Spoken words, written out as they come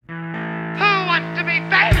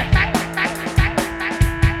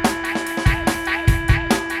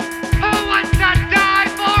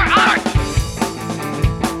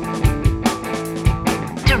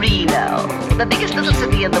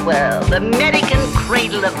the American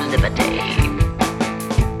cradle of liberty.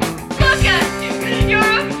 Look at you! You're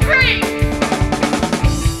a freak!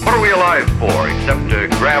 What are we alive for except to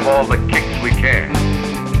grab all the kicks we can?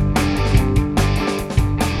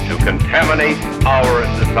 To contaminate our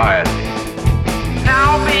society.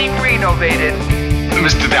 Now being renovated.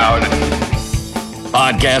 Mr. Dowd.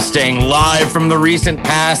 Podcasting live from the recent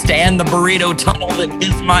past and the burrito tunnel that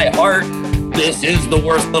is my heart. This is the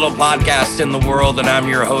worst little podcast in the world, and I'm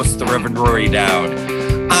your host, the Reverend Rory Dowd.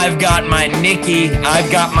 I've got my Nikki,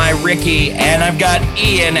 I've got my Ricky, and I've got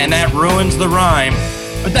Ian, and that ruins the rhyme.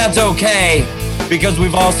 But that's okay, because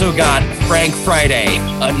we've also got Frank Friday,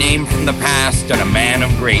 a name from the past and a man of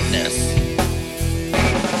greatness.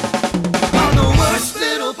 On the worst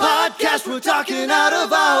little podcast, we're talking out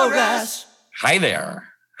of our ass. Hi there.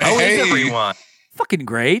 How is everyone? Fucking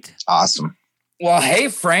great. Awesome. Well, hey,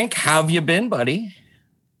 Frank, how have you been, buddy?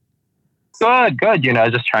 Good.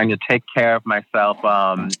 Just trying to take care of myself.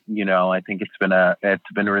 I think it's been a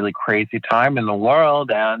really crazy time in the world,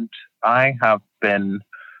 and I have been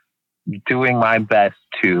doing my best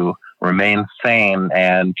to remain sane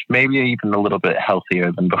and maybe even a little bit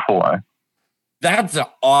healthier than before. That's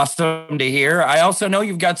awesome to hear. I also know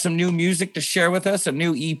you've got some new music to share with us, a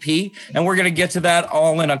new EP, and we're going to get to that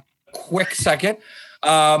all in a quick second.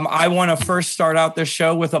 I want to first start out this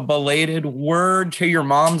show with a belated word to your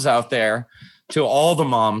moms out there, to all the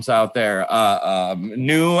moms out there,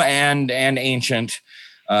 new and ancient.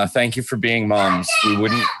 Thank you for being moms. We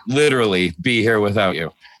wouldn't literally be here without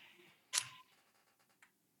you.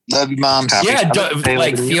 Love you, Mom. Yeah,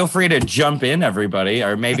 feel free to jump in, everybody,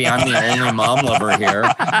 or maybe I'm the only mom lover here.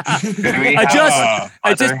 Do we have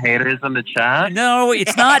other haters in the chat? No,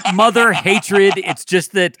 it's not mother hatred. It's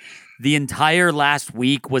just that the entire last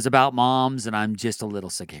week was about moms, and I'm just a little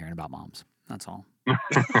sick of hearing about moms. That's all.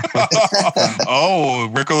 Oh,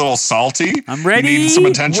 Rick, a little salty? I'm ready. You need some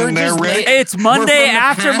attention there, Rick? It's Monday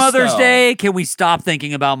after past, Mother's though. Day. Can we stop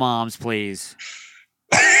thinking about moms, please?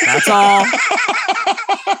 That's all.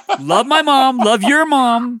 Love my mom. Love your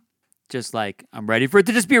mom. Just like, I'm ready for it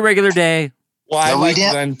to just be a regular day. Well, I like to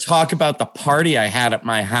then talk about the party I had at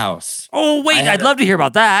my house. Oh, wait. I'd love to hear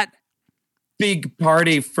about that. Big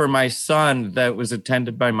party for my son that was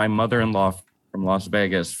attended by my mother-in-law from Las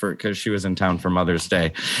Vegas because she was in town for Mother's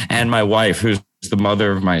Day, and my wife, who's the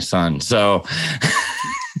mother of my son. So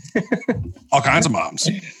all kinds of moms.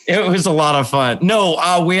 It was a lot of fun.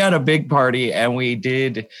 No, we had a big party, and we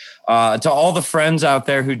did to all the friends out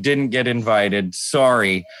there who didn't get invited.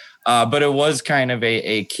 Sorry. But it was kind of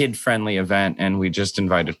a kid-friendly event, and we just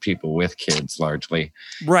invited people with kids largely.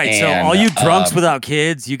 Right. And, so all you drunks without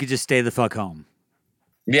kids, you could just stay the fuck home.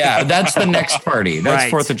 Yeah, that's the next party. That's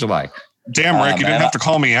Right. 4th of July. Damn, Rick, you didn't have to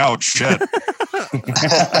call me out. Shit.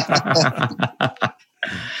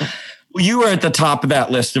 You were at the top of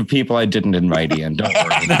that list of people I didn't invite, Ian. Don't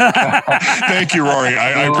worry. Thank you, Rory.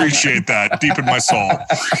 I appreciate that deep in my soul.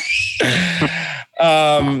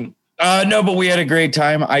 No, but we had a great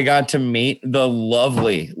time. I got to meet the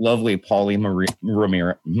lovely Paulie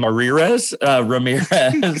Ramirez.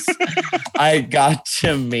 I got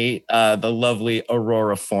to meet the lovely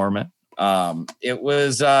Aurora Foreman. It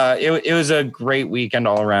was a great weekend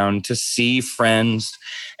all around to see friends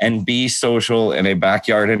and be social in a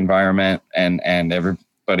backyard environment, and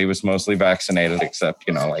everybody was mostly vaccinated except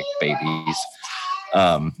like babies.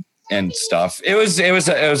 And stuff. It was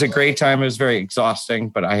a great time. It was very exhausting,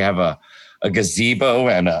 but I have a gazebo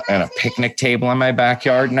and a picnic table in my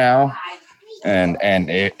backyard now, and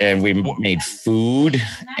we made food,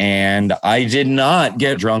 and I did not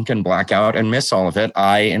get drunk and black out and miss all of it.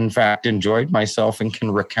 I in fact enjoyed myself and can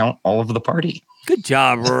recount all of the party. Good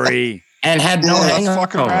job, Rory. And had no That's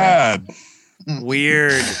fucking rad.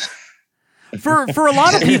 Weird. For a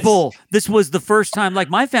lot of people, this was the first time, like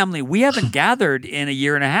my family, we haven't gathered in a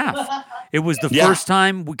year and a half. It was the first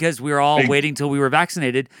time because we were all waiting till we were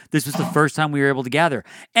vaccinated. This was the first time we were able to gather.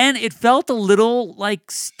 And it felt a little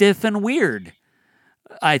like stiff and weird,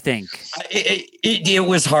 I think. It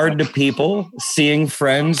was hard to people. Seeing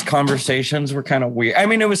friends, conversations were kind of weird. I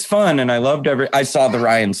mean, it was fun, and I loved I saw the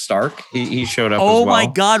Ryan Stark. He showed up as well. Oh my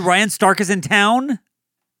God, Ryan Stark is in town?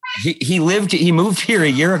 He moved here a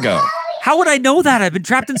year ago. How would I know that? I've been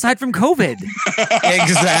trapped inside from COVID.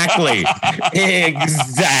 Exactly.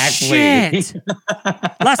 Shit.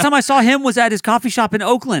 Last time I saw him was at his coffee shop in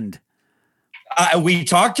Oakland. We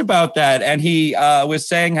talked about that, and he was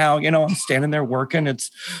saying how, I'm standing there working.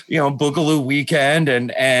 It's, Boogaloo weekend,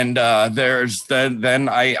 and there's then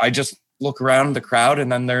I just look around the crowd,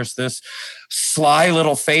 and then there's this sly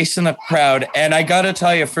little face in the crowd. And I got to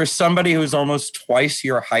tell you, for somebody who's almost twice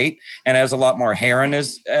your height and has a lot more hair in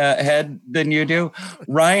his head than you do,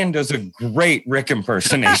 Ryan does a great Rick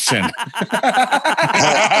impersonation.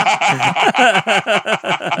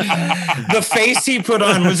 The face he put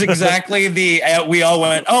on was exactly we all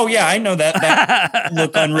went, oh yeah, I know that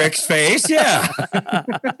look on Rick's face. Yeah.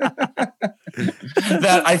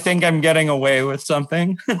 That I think I'm getting away with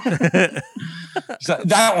something. So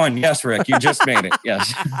that one, yes, Rick, you just made it.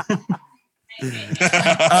 Yes.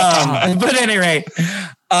 But at any rate,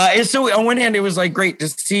 so on one hand, it was like great to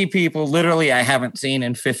see people literally I haven't seen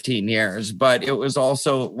in 15 years, but it was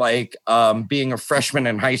also like being a freshman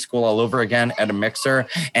in high school all over again at a mixer,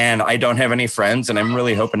 and I don't have any friends, and I'm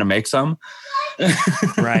really hoping to make some.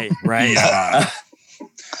 Right. Yeah.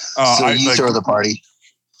 So you throw the party.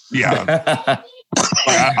 Yeah.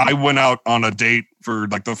 I went out on a date for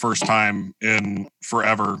like the first time in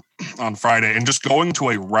forever on Friday, and just going to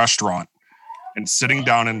a restaurant and sitting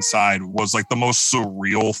down inside was like the most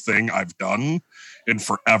surreal thing I've done in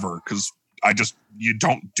forever, because you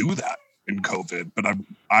don't do that in COVID. But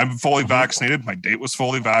I'm fully vaccinated. My date was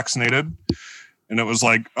fully vaccinated, and it was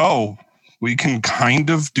like, oh, we can kind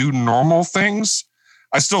of do normal things.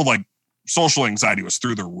 I still like social anxiety was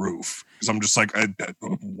through the roof, because I'm just like,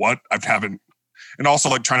 what? I haven't. And also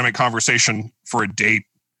like trying to make conversation for a date.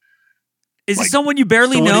 Is it someone you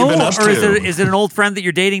barely know, or is it an old friend that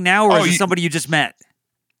you're dating now, or is it somebody you just met?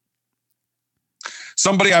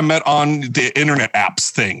 Somebody I met on the internet apps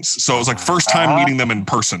things. So it was like first time meeting them in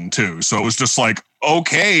person too. So it was just like,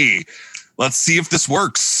 okay, let's see if this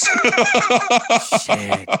works.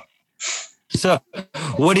 Shit. So,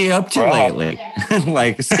 what are you up to lately?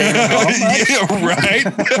 Like staying at home? Yeah, right.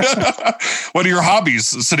 What are your hobbies?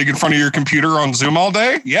 Sitting in front of your computer on Zoom all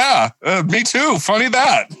day? Yeah, me too. Funny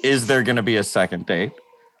that. Is there going to be a second date?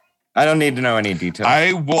 I don't need to know any details.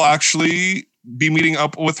 I will actually be meeting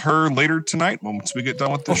up with her later tonight once we get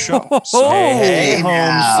done with this show. So. Hey,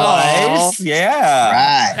 home slice. Yeah.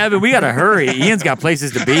 Right. Evan, we got to hurry. Ian's got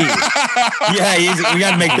places to be. Yeah, we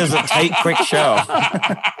got to make this a tight, quick show.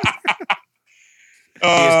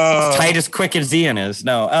 As tight as quick as Ian is.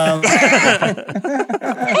 No.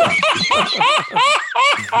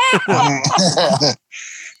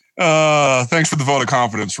 Thanks for the vote of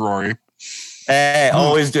confidence, Rory. Hey,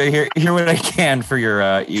 always do hear what I can for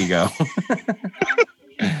your ego.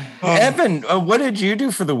 Evan, what did you do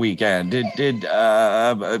for the weekend? Did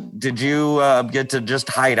you get to just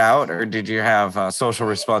hide out, or did you have social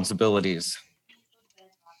responsibilities?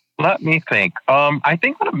 Let me think. I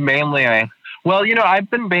think that mainly I've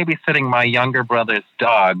been babysitting my younger brother's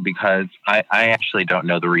dog, because I actually don't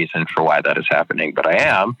know the reason for why that is happening, but I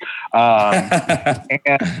am.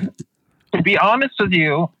 And to be honest with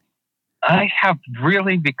you, I have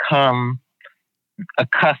really become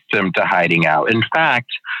accustomed to hiding out. In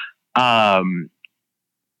fact,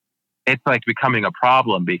 it's like becoming a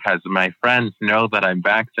problem, because my friends know that I'm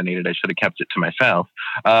vaccinated. I should have kept it to myself.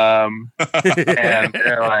 And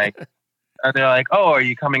they're like, oh, are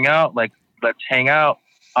you coming out? Like, let's hang out.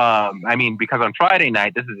 Because on Friday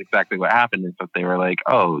night, this is exactly what happened, is that they were like,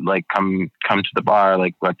 oh, like come to the bar,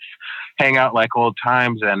 like let's hang out like old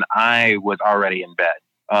times. And I was already in bed.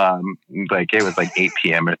 Like it was like 8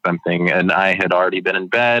 p.m. or something, and I had already been in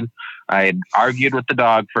bed. I had argued with the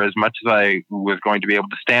dog for as much as I was going to be able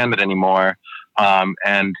to stand it anymore.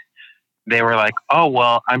 And they were like, oh,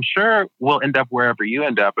 well, I'm sure we'll end up wherever you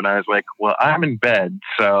end up. And I was like, well, I'm in bed.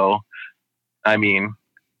 So, I mean,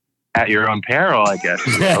 at your own peril, I guess.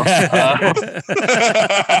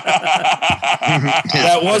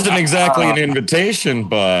 That wasn't exactly an invitation,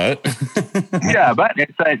 but... Yeah, but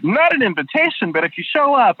it's not an invitation, but if you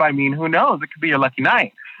show up, I mean, who knows? It could be your lucky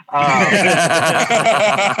night.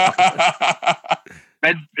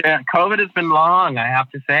 COVID has been long, I have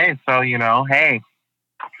to say. So, hey.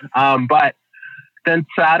 But then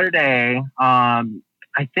Saturday,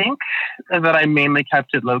 I think that I mainly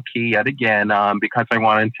kept it low key yet again, because I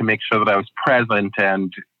wanted to make sure that I was present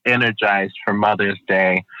and energized for Mother's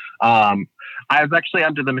Day. I was actually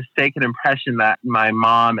under the mistaken impression that my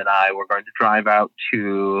mom and I were going to drive out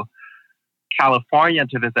to California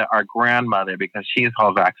to visit our grandmother, because she's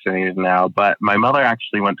all vaccinated now. But my mother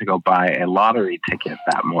actually went to go buy a lottery ticket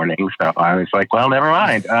that morning. So I was like, well, never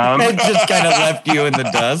mind. It just kind of left you in the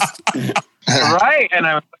dust. Right. And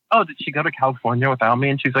I was like, oh, did she go to California without me?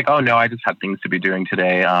 And she's like, oh, no, I just had things to be doing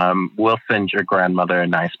today. We'll send your grandmother a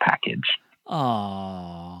nice package.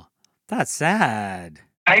 Oh, that's sad.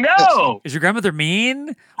 I know. Is your grandmother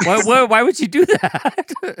mean? Why would she do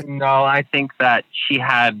that? No, I think that she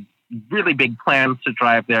had really big plans to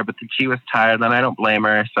drive there, but she was tired, and I don't blame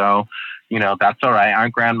her. So, that's all right. Our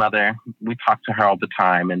grandmother, we talked to her all the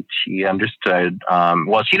time, and she understood.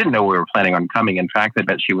 Well, she didn't know we were planning on coming. In fact, I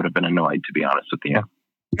bet she would have been annoyed, to be honest with you.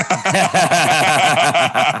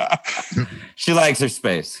 She likes her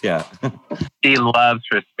space. Yeah. She loves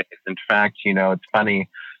her space. In fact, it's funny.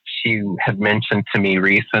 She had mentioned to me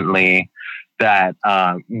recently that,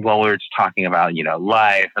 we were just talking about,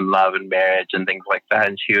 life and love and marriage and things like that.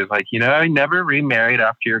 And she was like, I never remarried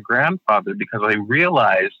after your grandfather because I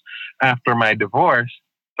realized after my divorce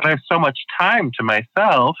that I have so much time to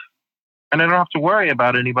myself and I don't have to worry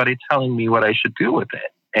about anybody telling me what I should do with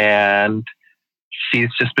it. And she's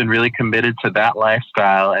just been really committed to that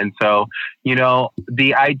lifestyle. And so,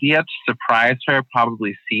 the idea to surprise her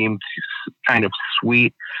probably seemed kind of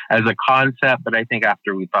sweet as a concept. But I think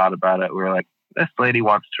after we thought about it, we were like, this lady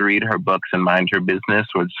wants to read her books and mind her business.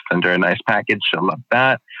 We'll just send her a nice package. She'll love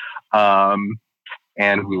that.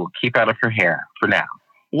 And we will keep out of her hair for now.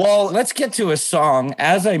 Well, let's get to a song.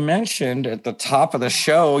 As I mentioned at the top of the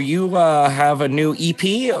show, you have a new EP.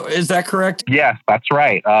 Is that correct? Yes, that's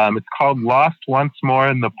right. It's called Lost Once More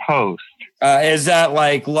in the Post. Is that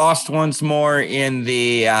like Lost Once More in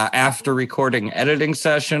the after recording editing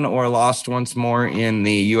session or Lost Once More in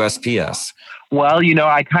the USPS? Well,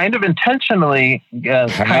 I kind of intentionally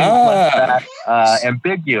left that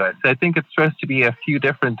ambiguous. I think it's supposed to be a few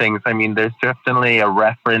different things. I mean, there's definitely a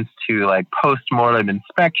reference to like post-mortem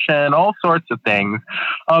inspection, all sorts of things.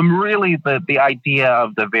 Really, the idea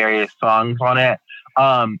of the various songs on it,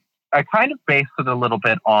 I kind of based it a little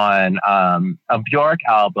bit on a Björk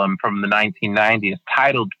album from the 1990s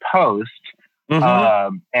titled Post.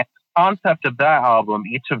 Mm-hmm. And the concept of that album,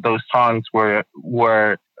 each of those songs were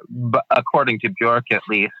according to Björk at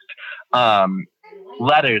least,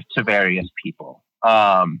 letters to various people.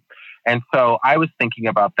 And so I was thinking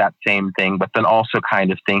about that same thing, but then also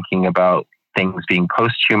kind of thinking about things being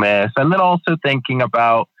posthumous, and then also thinking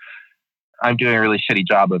about I'm doing a really shitty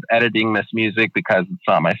job of editing this music because it's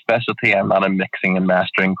not my specialty. I'm not a mixing and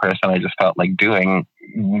mastering person. I just felt like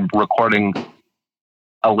recording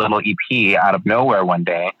a little EP out of nowhere one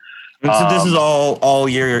day. And so this is all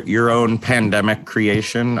your own pandemic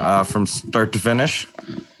creation from start to finish?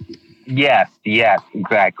 Yes,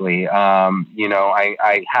 exactly. I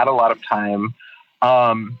had a lot of time.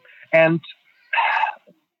 And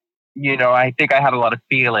I think I had a lot of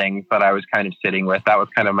feelings that I was kind of sitting with. That was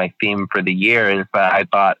kind of my theme for the year, is that I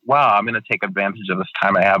thought, wow, I'm going to take advantage of this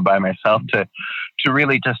time I have by myself to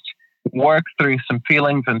really just work through some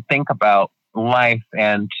feelings and think about life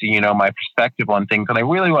and, my perspective on things. And I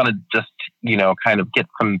really want to just, kind of get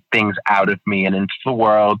some things out of me and into the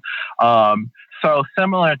world. So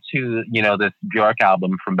similar to, this Björk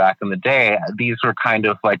album from back in the day, these were kind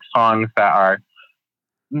of like songs that are,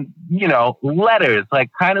 letters, like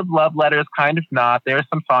kind of love letters, kind of not. There are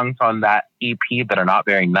some songs on that EP that are not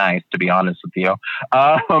very nice, to be honest with you.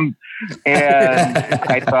 And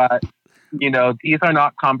I thought, these are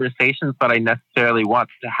not conversations that I necessarily want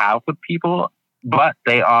to have with people, but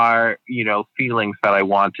they are, feelings that I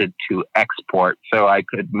wanted to export so I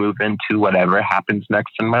could move into whatever happens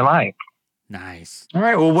next in my life. Nice. All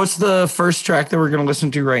right. Well, what's the first track that we're going to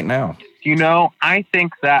listen to right now? I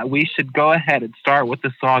think that we should go ahead and start with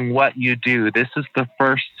the song What You Do. This is the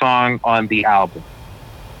first song on the album.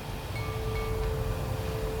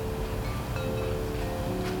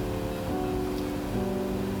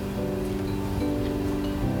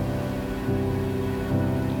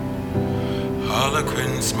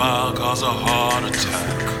 Harlequin smile cause a heart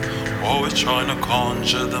attack. Always trying to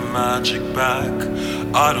conjure the magic back.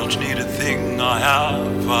 I don't need a thing I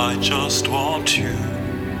have, I just want you.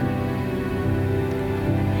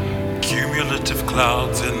 Cumulative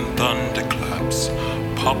clouds and thunderclaps.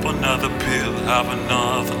 Pop another pill, have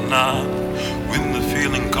another nap. When the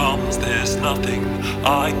feeling comes, there's nothing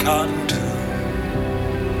I can do.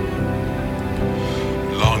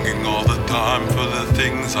 Longing all the time for the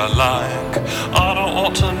things I like. I don't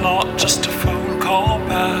want a lot, just a phone call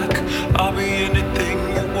back. I'll be anything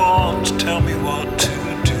you want, tell me what to do.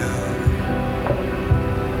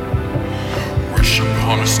 Wish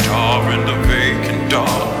upon a star in the vacant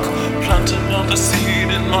dark. Plant another seed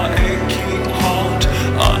in my aching heart.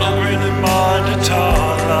 I don't really mind at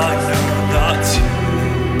all, I know that's you.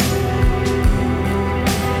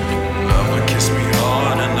 Lover, kiss me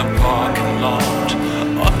hard in the parking lot.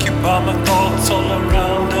 Occupy my thoughts all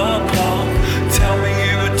around the clock. Tell me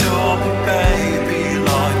you adore me, baby,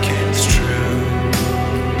 like it's true.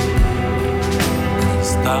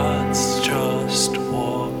 'Cause that's just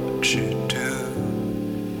what you do.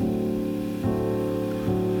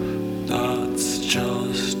 That's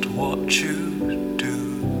just what you do.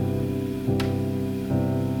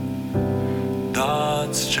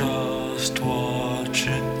 That's just what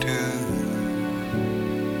you do.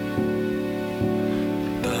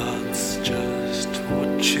 That's just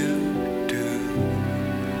what you do.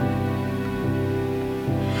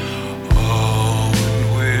 Oh, and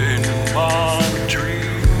when my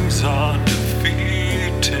dreams are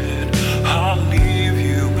defeated, I'll leave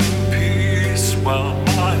you in peace while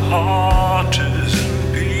my heart is in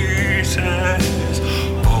pieces.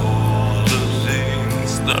 All the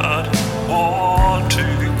things that I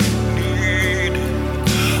wanted, needed,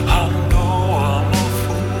 I know I'm a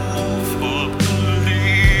fool for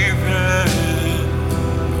believing.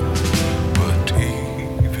 But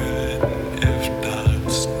even if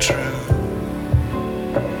that's true,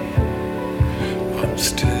 I'm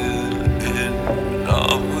still in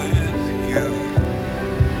love with you.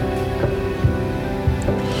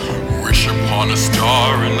 Wish upon a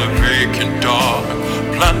star in the vacant dark.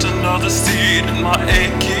 Plant another seed in my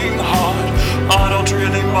aching heart. I don't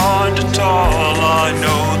really mind at all. I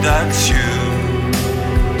know that's you.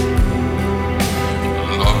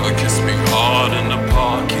 Lover, kiss me hard in the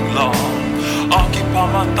parking lot. Occupy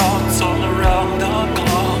my thoughts all around the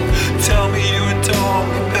clock. Tell me you adore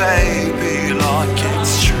me, baby, like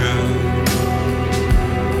it's true.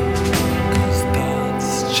 'Cause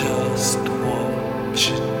that's just what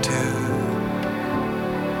you do.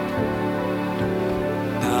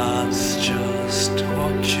 That's just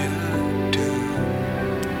what you do.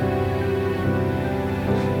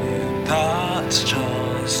 That's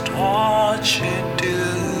just what you do.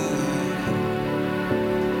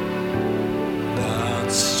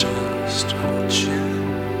 That's just what you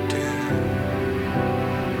do.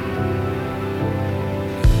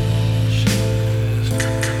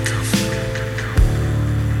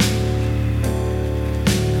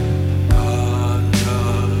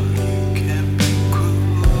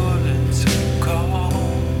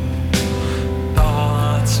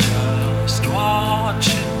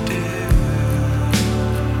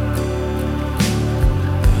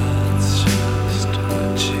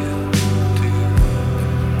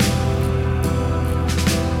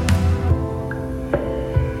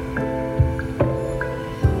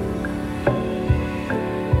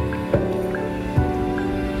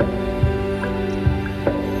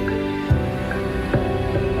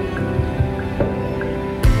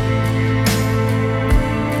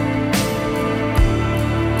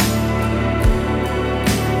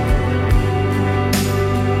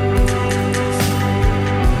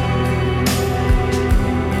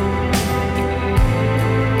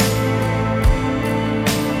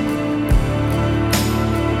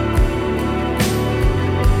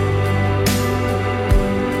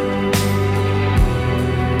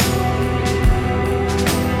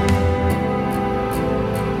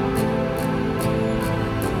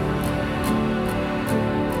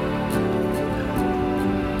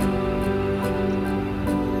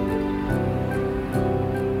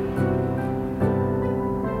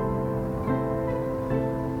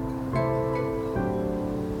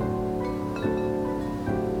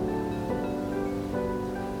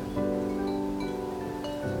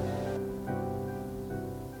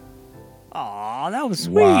 That was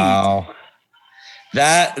sweet. Wow.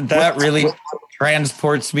 That really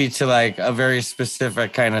transports me to like a very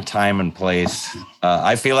specific kind of time and place.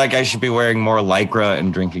 I feel like I should be wearing more Lycra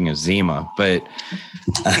and drinking a Zima, but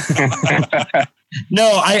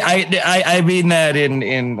no, I mean that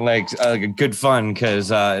in like good fun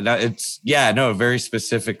because it's very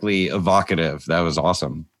specifically evocative. That was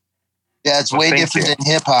awesome. Yeah, it's way different than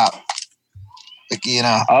hip hop. Like, you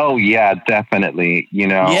know. Oh yeah, definitely. You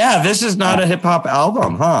know. Yeah, this is not a hip hop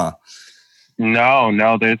album, huh?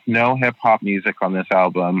 No, there's no hip hop music on this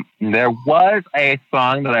album. There was a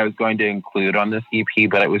song that I was going to include on this EP,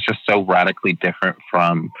 but it was just so radically different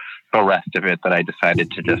from the rest of it that I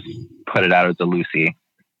decided to just put it out as a Lucy.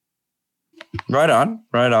 Right on.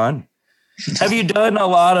 Have you done a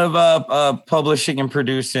lot of publishing and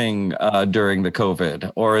producing during the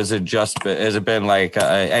COVID, or has it been like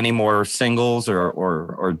any more singles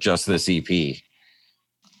or just this EP?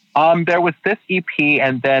 There was this EP,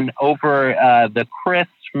 and then over the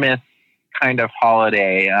Christmas kind of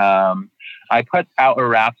holiday, I put out a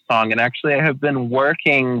rap song, and actually I have been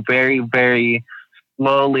working very, very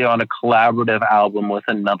slowly on a collaborative album with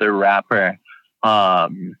another rapper out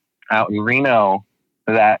in Reno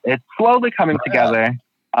that it's slowly coming together,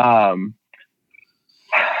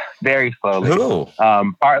 very slowly.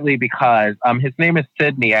 Partly because his name is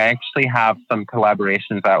Sydney. I actually have some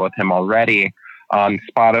collaborations out with him already on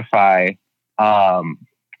Spotify.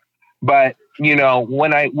 But you know,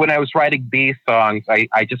 when I was writing these songs,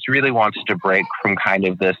 I just really wanted to break from kind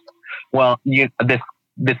of this,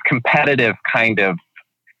 this competitive kind of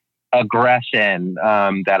aggression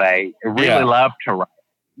that I really love to write,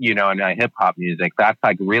 you know, in hip hop music. That's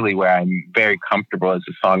like really where I'm very comfortable as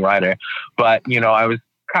a songwriter. But, you know, I was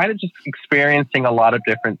kind of just experiencing a lot of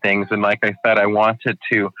different things. And like I said, I wanted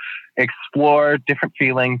to explore different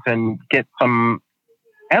feelings and get some.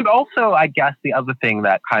 And also, I guess the other thing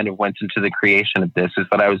that kind of went into the creation of this is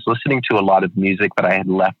that I was listening to a lot of music that I had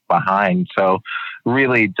left behind. So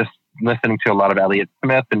really just listening to a lot of Elliott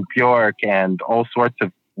Smith and Bjork and all sorts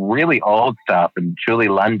of really old stuff and Julie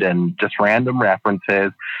London, just random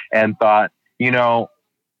references, and thought, you know,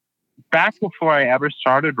 back before I ever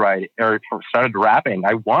started writing or started rapping,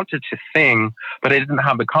 I wanted to sing, but I didn't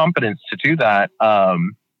have the confidence to do that.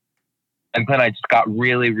 And then I just got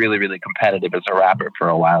really, really, really competitive as a rapper for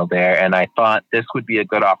a while there. And I thought this would be a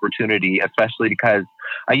good opportunity, especially because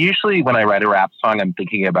I usually, when I write a rap song, I'm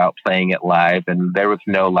thinking about playing it live. And there was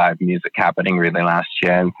no live music happening really last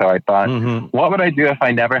year. And so I thought, what would I do if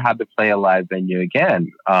I never had to play a live venue again?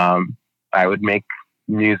 I would make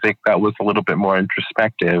music that was a little bit more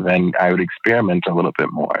introspective, and I would experiment a little bit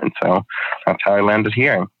more. And so that's how I landed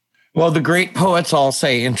here. Well, the great poets all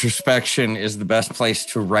say introspection is the best place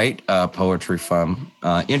to write poetry from.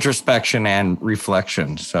 Introspection and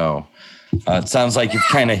reflection. So it sounds like you've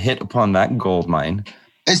kind of hit upon that gold mine.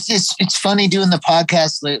 It's funny doing the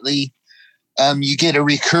podcast lately. You get a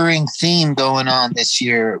recurring theme going on this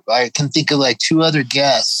year. I can think of like 2 other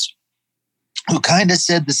guests who kind of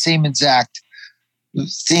said the same exact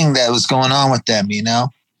thing that was going on with them, you know?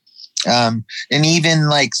 And even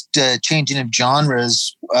like the changing of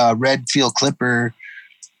genres, Redfield Clipper,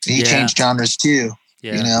 he changed genres too,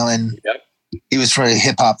 you know, and he was for a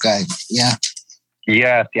hip hop guy. Yeah.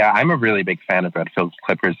 Yes. Yeah. I'm a really big fan of Redfield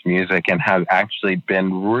Clipper's music and have actually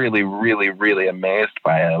been really, really, really amazed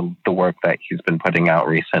by the work that he's been putting out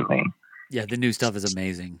recently. Yeah. The new stuff is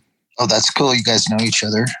amazing. Oh, that's cool. You guys know each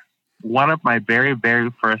other. One of my very, very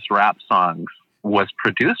first rap songs was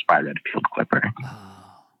produced by Redfield Clipper.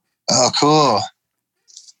 Oh, cool.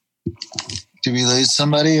 Did we lose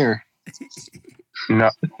somebody or? No.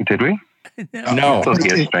 Did we? No.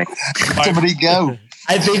 Somebody go.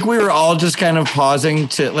 I think we were all just kind of pausing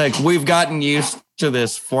to, like, we've gotten used to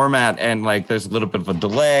this format and like there's a little bit of a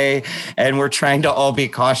delay and we're trying to all be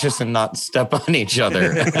cautious and not step on each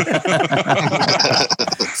other.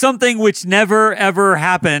 Something which never ever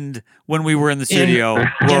happened when we were in the studio.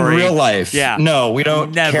 In real life. Yeah. No, we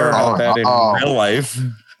don't care about that in real life.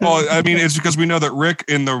 Well, I mean, it's because we know that Rick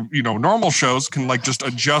in the, you know, normal shows can like just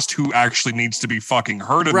adjust who actually needs to be fucking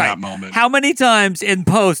heard in that moment. How many times in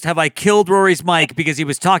post have I killed Rory's mic because he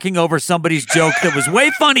was talking over somebody's joke that was way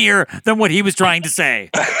funnier than what he was trying to say?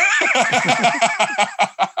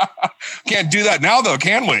 Can't do that now, though,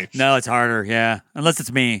 can we? No, it's harder. Yeah, unless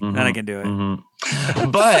it's me, then I can do it.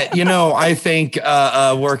 But you know, I think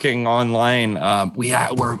working online,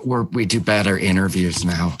 we do better interviews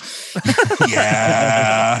now.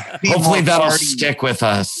 Yeah, hopefully that'll stick with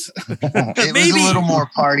us. It was a little more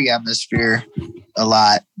party atmosphere, a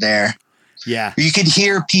lot there. Yeah, you could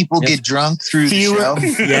hear people get drunk through the show.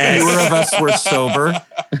 Fewer of us were sober.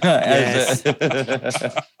 Yes.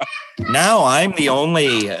 Now I'm the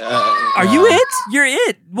only. Are you it? You're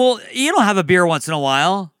it. Well, you don't have a beer once in a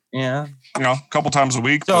while. Yeah. You know, a couple times a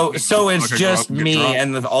week. So it's just me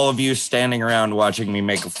and all of you standing around watching me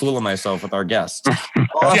make a fool of myself with our guests.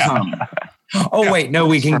 Awesome. Oh, wait, no,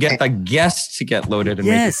 we can get the guests to get loaded and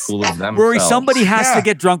make a fool of themselves. Rory, somebody has to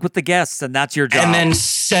get drunk with the guests, and that's your job. And then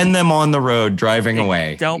send them on the road driving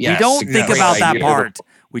away. We don't think about that part.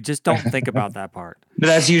 We just don't think about that part. But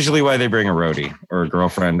that's usually why they bring a roadie or a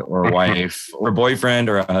girlfriend or a wife or a boyfriend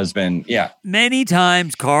or a husband. Yeah. Many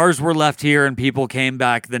times cars were left here and people came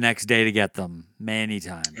back the next day to get them. Many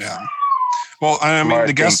times. Yeah. Well, I mean,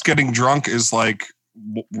 the guests getting drunk is like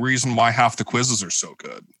reason why half the quizzes are so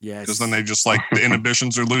good. Yes. Because then they just like the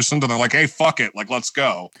inhibitions are loosened and they're like, hey, fuck it. Like, let's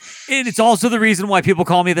go. And it's also the reason why people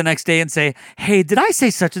call me the next day and say, hey, did I say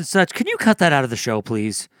such and such? Can you cut that out of the show,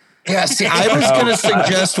 please? Yeah, see, I was going to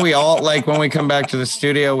suggest we all, like, when we come back to the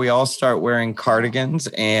studio, we all start wearing cardigans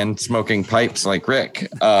and smoking pipes like Rick,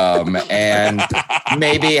 and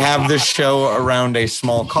maybe have the show around a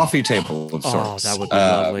small coffee table of sorts. Oh, that would be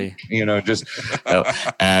lovely. You know, just,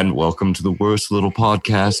 and welcome to the Worst Little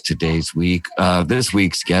Podcast. This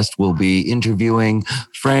week's guest will be interviewing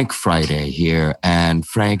Frank Friday here. And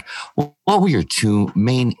Frank, what were your 2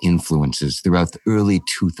 main influences throughout the early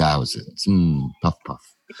 2000s? Puff, puff.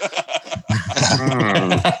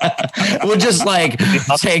 We'll just like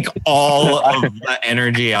take all of the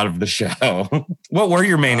energy out of the show. What were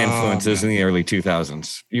your main influences in the early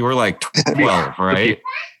 2000s? You were like 12, right?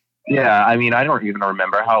 Yeah, I mean, I don't even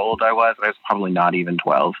remember how old I was. I was probably not even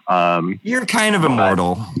 12. You're kind of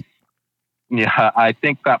immortal. Yeah, I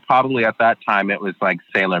think that probably at that time it was like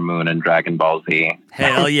Sailor Moon and Dragon Ball Z.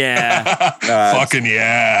 Hell yeah. Fucking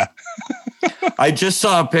yeah. I just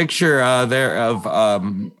saw a picture there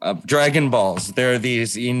of Dragon Balls. There are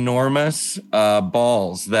these enormous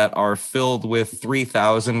balls that are filled with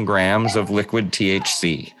 3,000 grams of liquid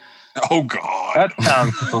THC. Oh, God.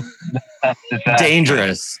 That sounds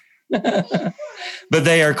dangerous. But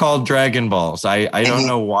they are called Dragon Balls. I don't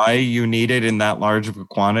know why you need it in that large of a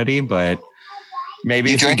quantity, but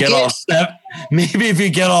maybe if you get all seven, maybe if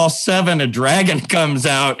you get all seven, a dragon comes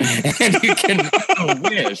out and you can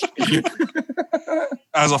wish.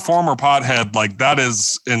 As a former pothead, like that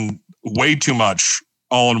is in way too much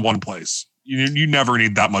all in one place. You never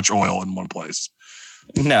need that much oil in one place.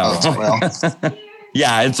 No.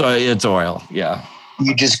 Yeah, it's oil. Yeah.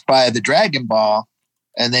 You just buy the Dragon Ball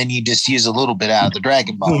and then you just use a little bit out of the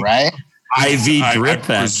Dragon Ball, right? IV drip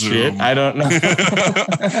that shit. I don't know.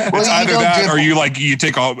 It's either that or you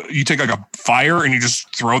take like a fire and you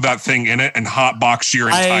just throw that thing in it and hotbox your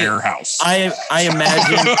entire house. I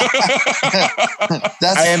imagine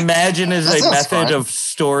as a method of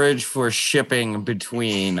storage for shipping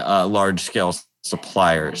between large scale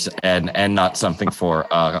suppliers and not something for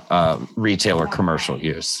retail or commercial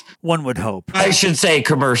use. One would hope. I should say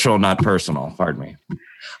commercial, not personal. Pardon me.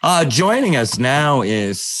 Joining us now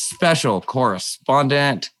is special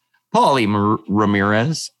correspondent Paulie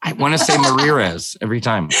Ramirez. I want to say Ramirez every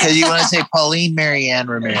time. Because you want to say Pauline Marianne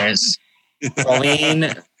Ramirez.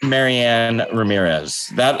 Pauline Marianne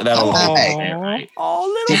Ramirez. That'll right.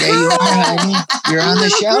 Oh, little girl. You are, honey. You're on the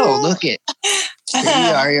show. Look it. Here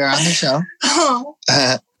you are. You're on the show.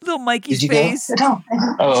 Little Mikey's face. Oh,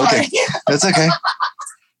 okay. That's okay.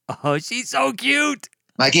 Oh, she's so cute.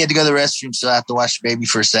 Mikey had to go to the restroom, so I have to watch the baby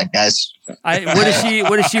for a sec, guys.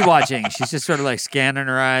 What is she watching? She's just sort of like scanning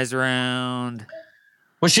her eyes around.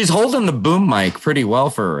 Well, she's holding the boom mic pretty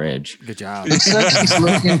well for her age. Good job. Looks like she's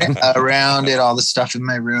looking around at all the stuff in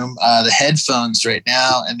my room. The headphones right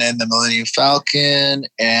now, and then the Millennium Falcon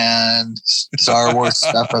and Star Wars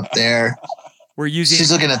stuff up there.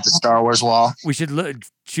 She's looking at the Star Wars wall. We should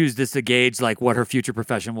choose this to gauge like what her future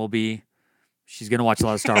profession will be. She's going to watch a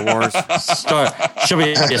lot of Star Wars. She'll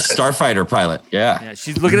be a starfighter pilot. Yeah.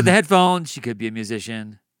 She's looking at the headphones. She could be a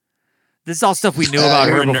musician. This is all stuff we knew about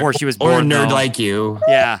her before she was born. Or a nerd like you.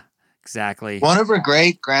 Yeah, exactly. One of her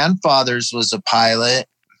great grandfathers was a pilot.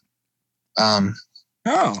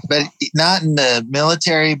 But not in the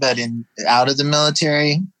military, but out of the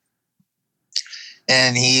military.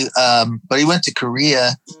 And he went to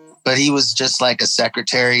Korea, but he was just like a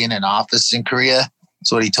secretary in an office in Korea.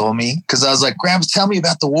 That's what he told me. Because I was like, Grandpa, tell me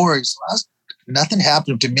about the war. He's like, nothing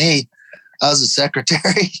happened to me. I was a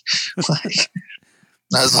secretary.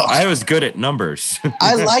 I was good at numbers.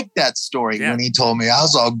 I liked that story when he told me. I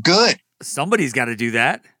was all good. Somebody's got to do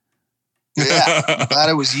that. Yeah. I'm glad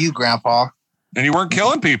it was you, Grandpa. And you weren't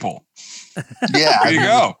killing people. Yeah. There you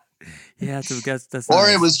go. Yeah. That's or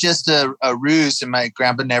it was just a ruse and my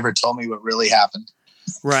grandpa never told me what really happened.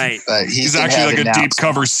 Right. But he's actually like a deep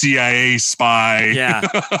cover CIA spy. Yeah.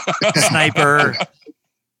 Sniper.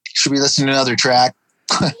 Should we listen to another track?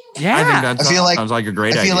 Yeah. I think sounds like a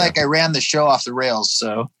great idea. I feel like I ran the show off the rails,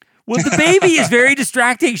 so. Well, the baby is very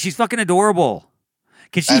distracting. She's fucking adorable.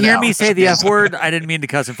 Can she hear me say the F word? I didn't mean to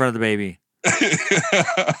cuss in front of the baby.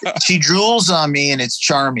 She drools on me and it's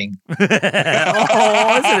charming. Oh,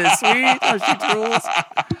 isn't it sweet? Oh, she drools.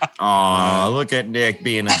 Oh, look at Nick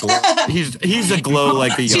being a glow. He's a glow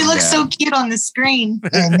like a young She looks dad. so cute on the screen.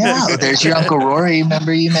 I know. There's your Uncle Rory.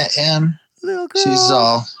 Remember you met him? Little girl. She's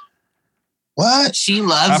all, what? She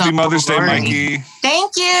loves Happy Uncle Mother's Day, Rory. Mikey.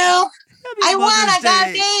 Thank you. I won. I got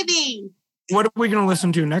a baby. What are we going to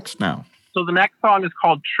listen to next now? So the next song is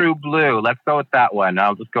called True Blue. Let's go with that one.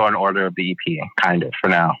 I'll just go in order of the EP, kind of, for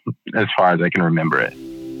now, as far as I can remember it.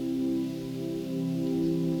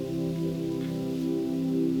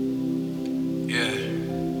 Yeah.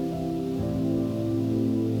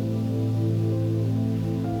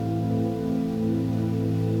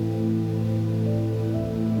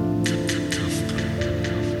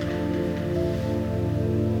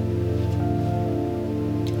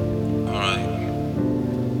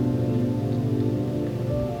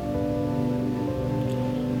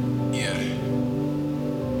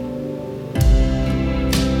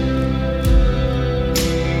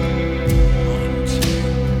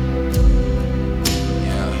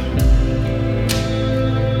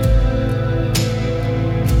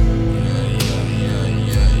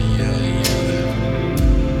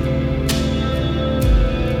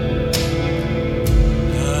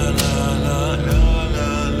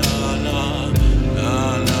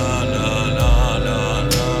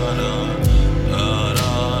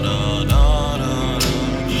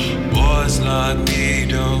 Boys like me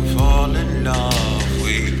don't fall in love.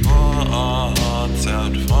 We pour our hearts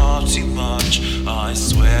out far too much. I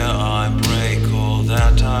swear I break all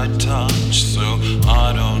that I touch, so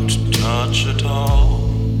I don't touch at all.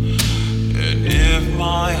 And if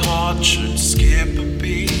my heart should skip a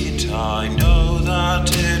beat, I know that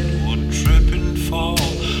it would trip and fall.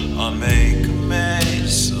 I make a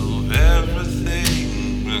mess of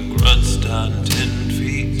everything, regrets stand 10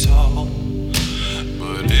 feet tall.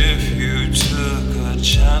 But if you took a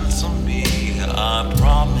chance on me, I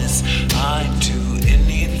promise I'd do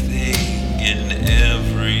anything. In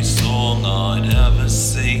every song I'd ever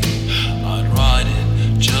sing, I'd write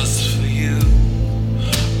it just for you.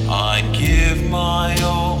 I'd give my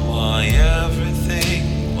all, my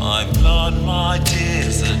everything, my blood, my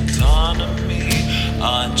tears, a ton of me.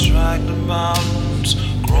 I'd drag the mountains,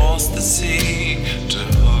 cross the sea, to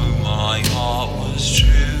whom my heart was true.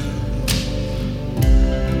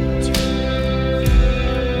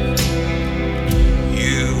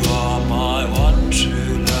 You are my one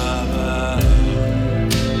true lover.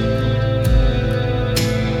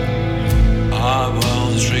 I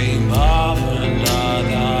will dream of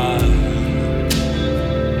another.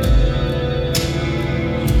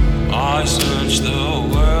 I search the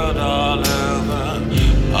world all over.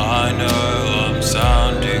 I know I'm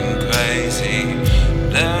sounding crazy.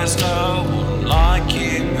 There's no one like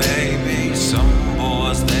you, baby. Some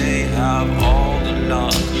boys, they have all the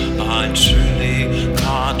luck. I truly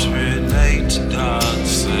can't relate to that.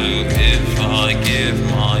 So if I give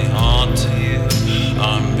my heart to you,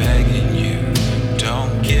 I'm begging you,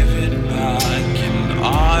 don't give it back. And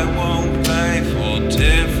I won't play for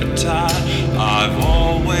tit for tat. I've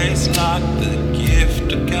always lacked the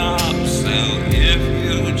gift of gab. So if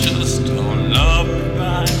you just don't love me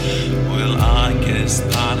back, well, I guess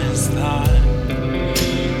that is that.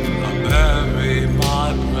 I bury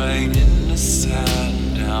my brain in the sand.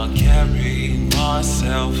 I'll carry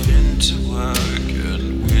myself into work,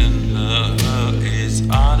 and when the hurt is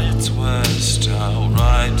at its worst, I'll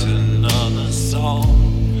write another song.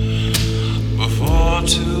 Before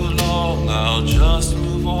too long, I'll just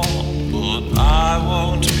move on, but I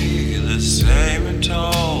won't be the same at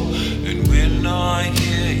all. And when I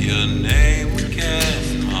hear your name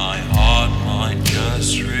again, my heart might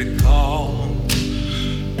just recall.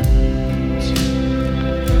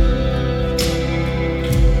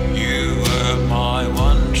 You were my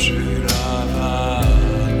one true lover.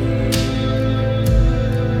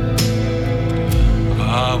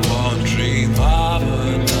 I won't dream of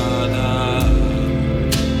another.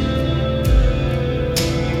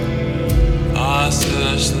 I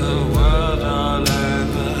search the world all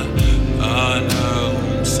over. I know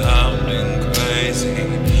I'm sounding crazy.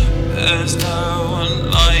 There's no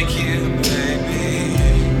one like you, baby.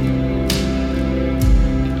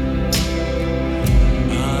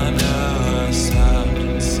 I know I sound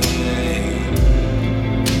insane.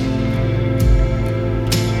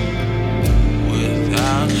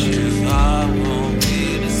 Without you, I won't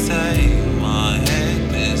be the same. I hate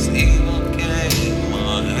this evil game. I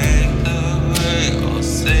hate the way I'll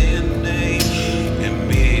say your name. And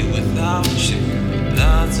me without you,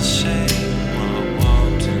 that's a shame. I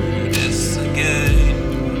won't do this again.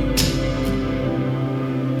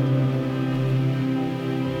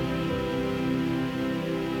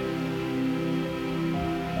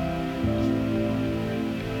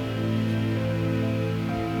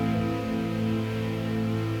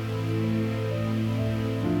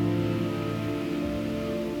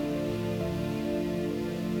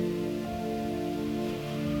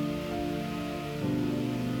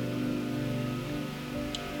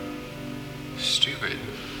 Stupid.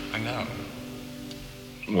 I know.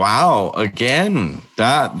 Wow, again,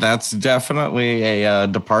 that's definitely a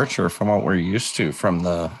departure from what we're used to from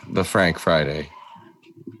the Frank Friday.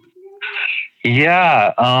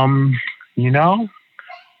 Yeah,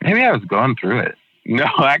 maybe I was going through it. No,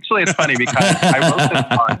 actually, it's funny because I wrote this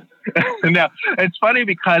song. No, it's funny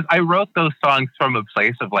because I wrote those songs from a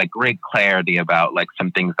place of like great clarity about like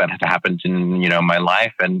some things that had happened in, my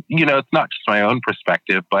life. And, it's not just my own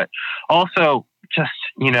perspective, but also just,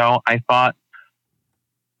 I thought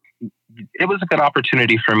it was a good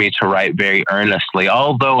opportunity for me to write very earnestly.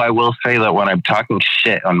 Although I will say that when I'm talking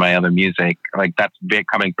shit on my other music, like that's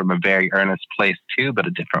coming from a very earnest place too, but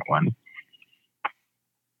a different one.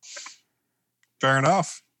 Fair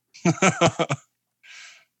enough.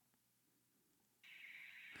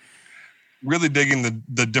 Really digging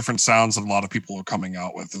the different sounds that a lot of people are coming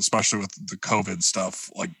out with, especially with the COVID stuff.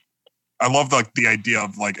 Like, I love like the idea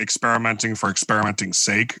of like experimenting for experimenting's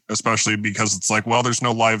sake, especially because it's like, well, there's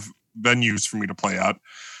no live venues for me to play at.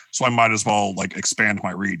 So I might as well like expand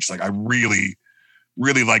my reach. Like I really,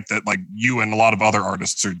 really like that. Like you and a lot of other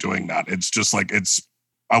artists are doing that. It's just like,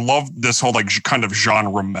 I love this whole like kind of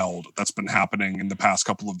genre meld that's been happening in the past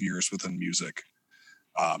couple of years within music.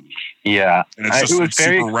 Yeah, and it was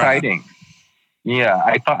very exciting. Rad. Yeah,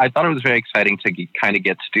 I thought it was very exciting to kind of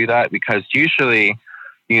get to do that, because usually,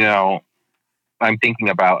 you know, I'm thinking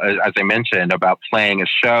about, as I mentioned, about playing a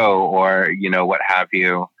show or, you know, what have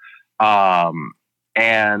you.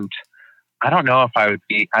 And I don't know I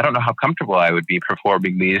don't know how comfortable I would be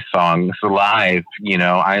performing these songs live. You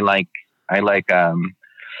know, I like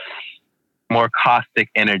more caustic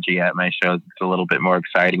energy at my shows. It's a little bit more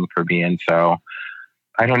exciting for me. And so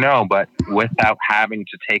I don't know, but without having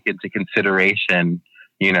to take into consideration,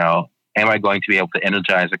 you know, am I going to be able to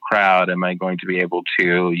energize a crowd? Am I going to be able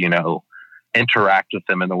to, you know, interact with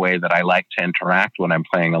them in the way that I like to interact when I'm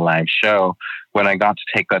playing a live show? When I got to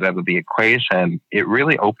take that out of the equation, it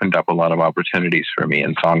really opened up a lot of opportunities for me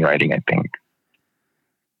in songwriting, I think.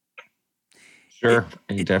 Sure.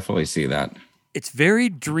 You definitely see that. It's very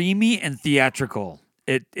dreamy and theatrical.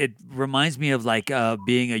 It reminds me of like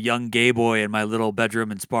being a young gay boy in my little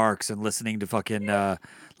bedroom in Sparks and listening to fucking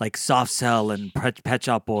like Soft Cell and Pet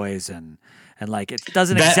Shop Boys and like it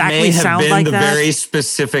doesn't exactly sound like that. That may have been the very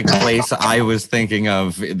specific place I was thinking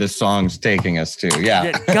of the songs taking us to.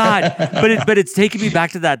 Yeah, God, but it's taking me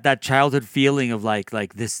back to that childhood feeling of like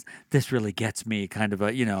this really gets me, kind of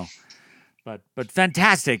a, you know. But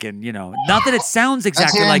fantastic, and you know, not that it sounds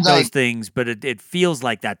exactly like those things, but it feels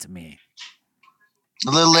like that to me. A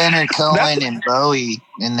little Leonard Cohen and Bowie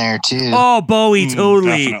in there too. Oh, Bowie,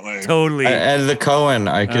 totally. And the Cohen,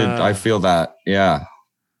 I feel that, yeah.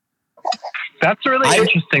 That's really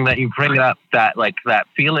interesting that you bring up that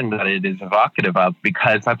feeling that it is evocative of,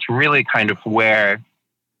 because that's really kind of where,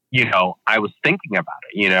 you know, I was thinking about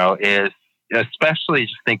it. You know, is especially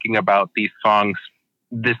just thinking about these songs,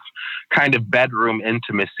 this kind of bedroom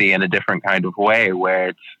intimacy in a different kind of way, where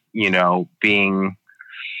it's, you know, being.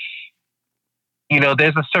 You know,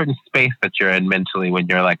 there's a certain space that you're in mentally when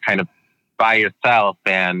you're like kind of by yourself,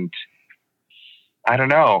 and I don't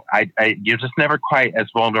know, you're just never quite as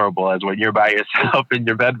vulnerable as when you're by yourself in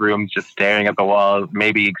your bedroom, just staring at the wall,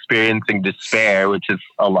 maybe experiencing despair, which is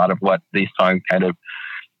a lot of what these songs kind of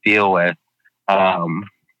deal with.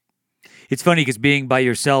 It's funny because being by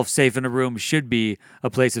yourself, safe in a room, should be a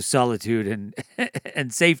place of solitude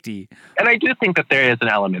and safety. And I do think that there is an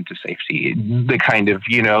element of safety. The kind of,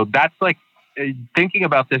 you know, that's like, thinking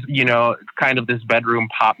about this, you know, kind of this bedroom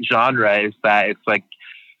pop genre, is that it's like,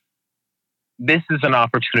 this is an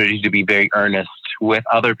opportunity to be very earnest with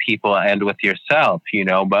other people and with yourself, you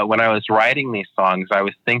know. But when I was writing these songs, I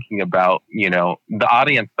was thinking about, you know, the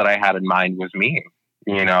audience that I had in mind was me,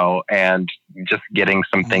 you know, and just getting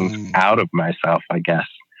some things out of myself, I guess.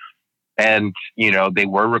 And, you know, they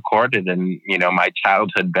were recorded in, you know, my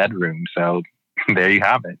childhood bedroom. So there you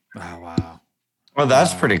have it. Oh, wow. Well,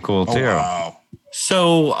 that's pretty cool too. Oh, wow.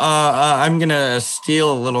 So I'm gonna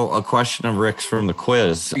steal a question of Rick's from the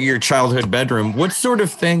quiz. Your childhood bedroom. What sort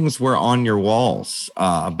of things were on your walls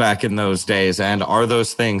back in those days, and are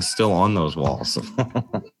those things still on those walls?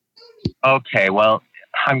 Okay, well,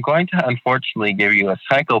 I'm going to unfortunately give you a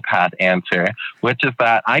psychopath answer, which is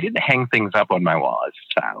that I didn't hang things up on my wall as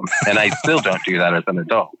a child, and I still don't do that as an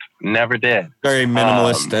adult. Never did. Very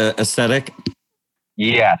minimalist aesthetic.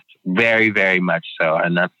 Yes. Very, very much so.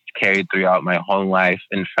 And that's carried throughout my whole life.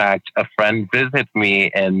 In fact, a friend visited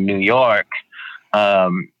me in New York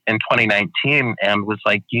in 2019 and was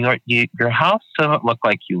like, your house doesn't look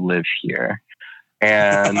like you live here.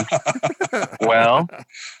 And well,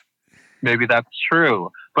 maybe that's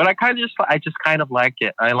true. But I just kind of like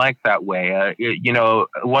it. I like that way. You know,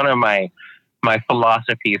 one of my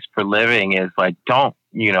philosophies for living is like, don't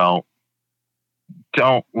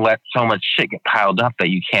let so much shit get piled up that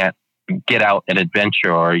you can't get out an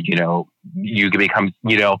adventure, or, you know, you can become,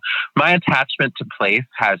 you know, my attachment to place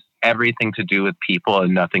has everything to do with people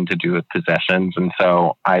and nothing to do with possessions. And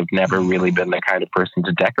so I've never really been the kind of person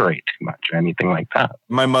to decorate too much or anything like that.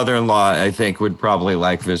 My mother-in-law, I think, would probably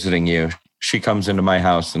like visiting you. She comes into my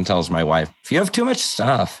house and tells my wife, if you have too much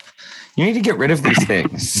stuff, you need to get rid of these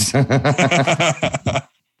things.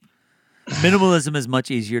 Minimalism is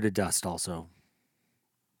much easier to dust also.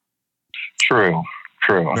 True.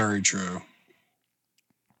 Very true.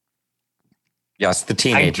 Yes, the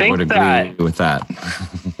teenager would agree with that.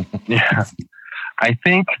 Yeah. I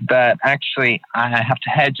think that actually I have to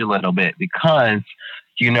hedge a little bit because,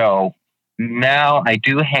 you know, now I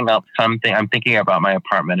do hang up something. I'm thinking about my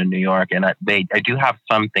apartment in New York, and I do have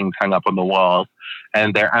some things hung up on the walls,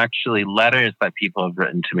 and they're actually letters that people have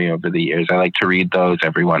written to me over the years. I like to read those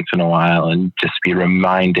every once in a while and just be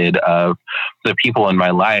reminded of the people in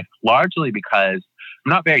my life, largely because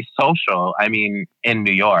I'm not very social. I mean, in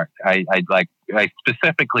New York, I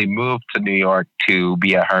specifically moved to New York to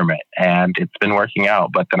be a hermit, and it's been working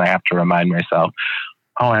out, but then I have to remind myself,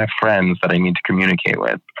 I have friends that I need to communicate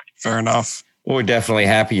with. Fair enough. Well, we're definitely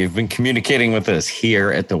happy you've been communicating with us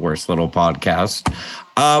here at the Worst Little Podcast.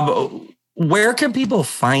 Where can people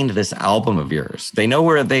find this album of yours? They know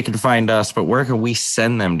where they can find us, but where can we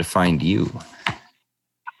send them to find you?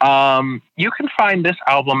 You can find this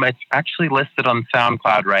album. It's actually listed on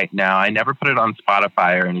SoundCloud right now. I never put it on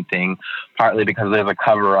Spotify or anything, partly because there's a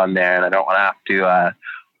cover on there and I don't want to have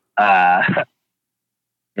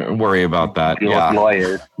to worry about that. Deal with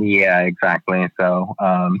lawyers. Yeah, exactly. So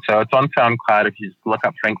it's on SoundCloud. If you just look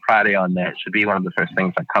up Frank Friday on there, it should be one of the first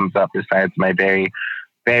things that comes up besides my very,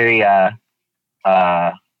 very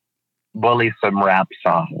bully-some rap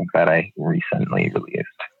song that I recently released.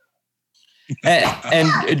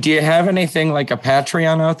 And do you have anything like a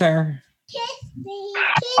Patreon out there?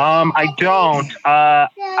 I don't.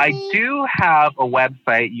 I do have a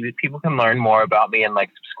website. People can learn more about me and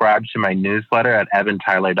subscribe to my newsletter at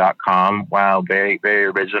evantyler.com. Wow, very, very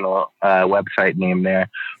original website name there.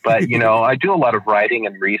 But, I do a lot of writing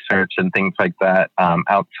and research and things like that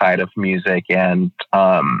outside of music. And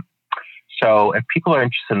so if people are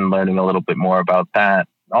interested in learning a little bit more about that,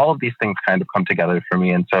 all of these things kind of come together for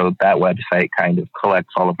me. And so that website kind of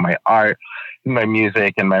collects all of my art, my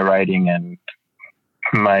music, and my writing, and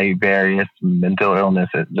my various mental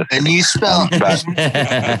illnesses. And you spell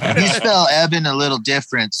Eben a little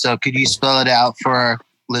different. So could you spell it out for our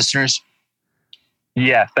listeners?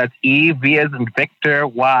 Yes, that's E-V as in Victor,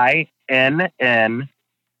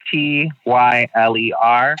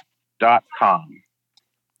 YNNTYLER.com.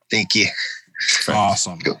 Thank you.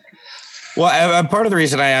 Awesome. Well, part of the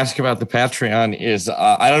reason I ask about the Patreon is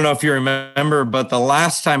I don't know if you remember, but the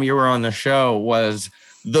last time you were on the show was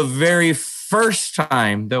the very first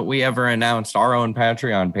time that we ever announced our own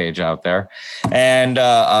Patreon page out there. And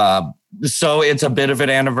so it's a bit of an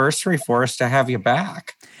anniversary for us to have you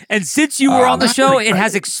back. And since you were on the show, it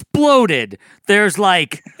has exploded. There's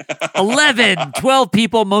 11, 12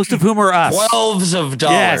 people, most of whom are us. $12s of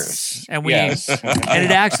dollars. Yes. And and it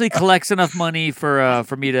actually collects enough money for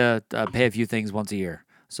me to pay a few things once a year.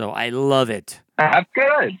 So I love it. That's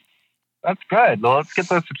good. Well, let's get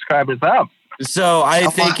those subscribers up. So I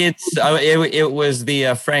think it was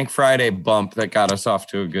the Frank Friday bump that got us off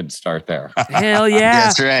to a good start there. Hell yeah.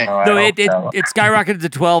 That's right. No, it skyrocketed to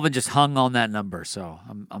 12 and just hung on that number. So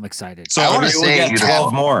I'm excited. So I want to say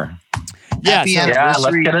 12 more. Yeah,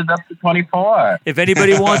 let's get it up to 24. If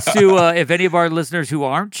anybody wants to, if any of our listeners who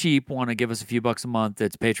aren't cheap want to give us a few bucks a month,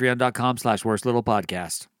 it's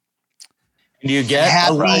patreon.com/worstlittlepodcast. And you get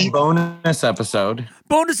a little bonus episode.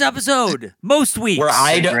 Most weeks.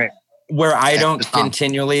 Where I don't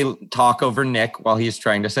continually talk over Nick while he's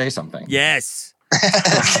trying to say something. Yes.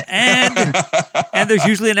 and there's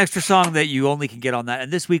usually an extra song that you only can get on that.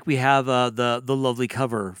 And this week we have the lovely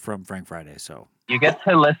cover from Frank Friday. So you get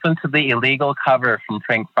to listen to the illegal cover from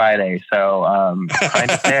Frank Friday. So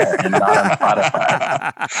find it there and not on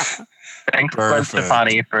Spotify. Thanks, Gwen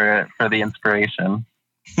Stefani, for the inspiration.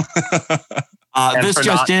 And this for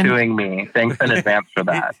just not doing me. Thanks in advance for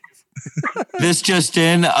that. This just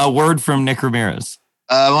in, a word from Nick Ramirez.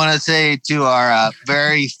 I want to say to our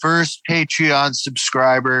very first Patreon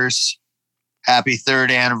subscribers, happy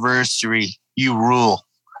 3rd anniversary. You rule.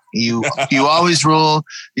 You always rule.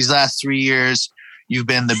 These last 3 years, you've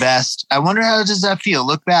been the best. I wonder how does that feel?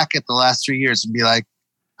 Look back at the last 3 years and be like,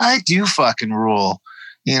 I do fucking rule.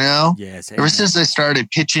 Yes. Ever since I started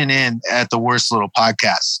pitching in at the Worst Little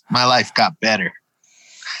Podcast, my life got better.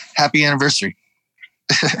 Happy anniversary.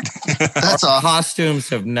 That's all. Costumes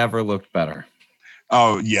have never looked better.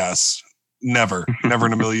 Oh, yes. Never in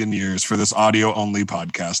a million years for this audio only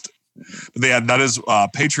podcast. That is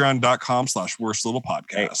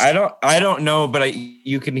patreon.com/worstlittlepodcast. I don't know, but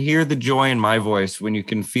you can hear the joy in my voice when you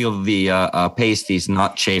can feel the pasties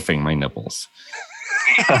not chafing my nipples.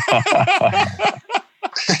 You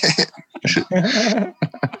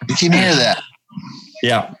can hear that.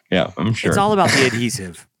 Yeah, I'm sure. It's all about the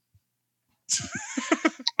adhesive.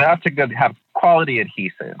 Have quality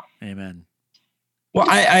adhesive. Amen. Well,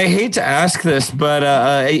 I hate to ask this,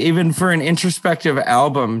 but even for an introspective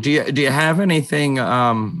album, do you have anything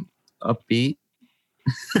upbeat?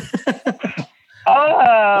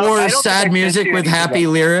 Or sad music with happy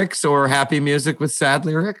lyrics, or happy music with sad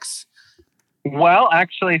lyrics? Well,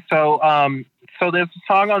 actually, so there's a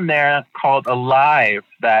song on there called "Alive"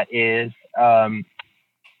 that is,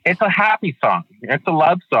 it's a happy song. It's a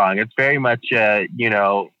love song. It's very much, I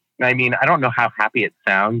mean, I don't know how happy it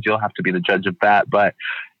sounds. You'll have to be the judge of that, but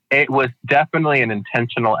it was definitely an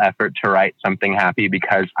intentional effort to write something happy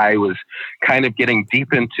because I was kind of getting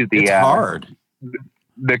deep into the hard.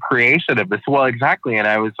 The creation of this. Well, exactly. And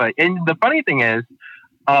I was like, and the funny thing is,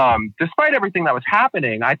 despite everything that was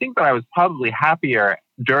happening, I think that I was probably happier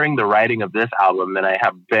during the writing of this album than I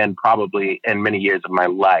have been probably in many years of my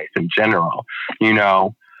life in general,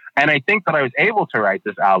 And I think that I was able to write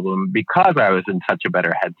this album because I was in such a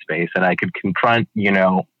better headspace and I could confront,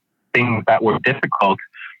 things that were difficult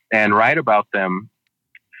and write about them.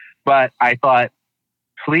 But I thought,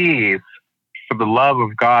 please, for the love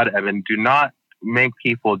of God, Evan, do not make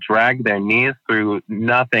people drag their knees through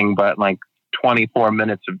nothing but like 24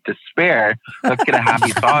 minutes of despair. Let's get a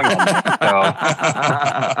happy song on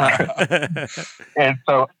there. And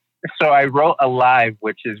so I wrote "Alive,"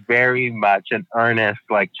 which is very much an earnest,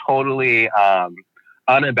 like totally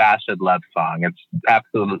unabashed love song. It's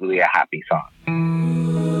absolutely a happy song.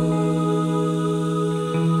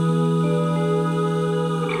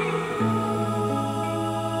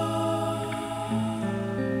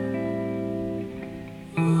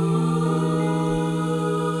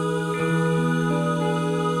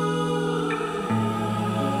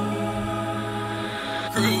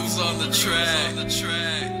 Grooves on the track.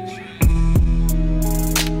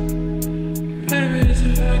 Maybe it's the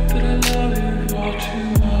fact that I love you far too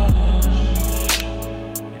much.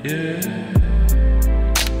 Yeah.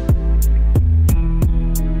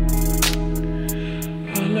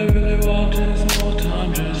 All I really want is more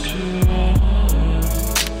time just to us.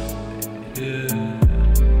 Yeah.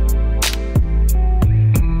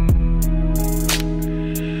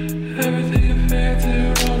 Everything affects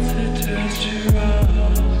it once it turns to us.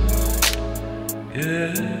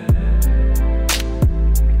 Yeah.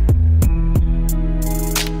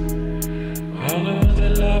 All of the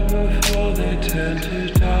love before they turn to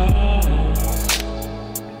dust.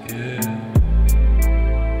 Yeah.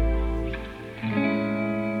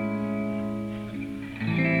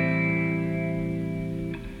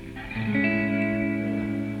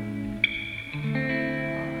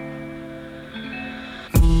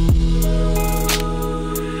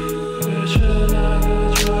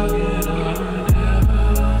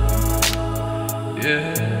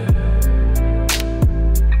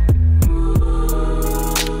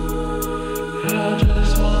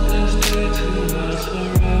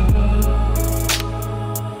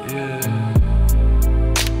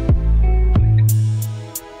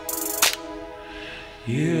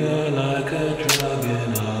 You are like a drug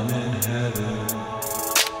and I'm in heaven.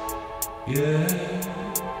 Yeah.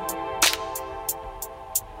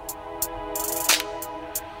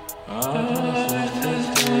 I want this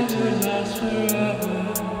day to last forever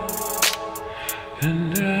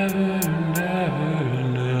and ever and ever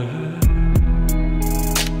and ever.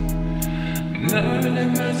 Never really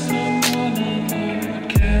met someone I would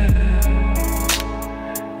care.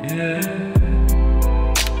 Yeah.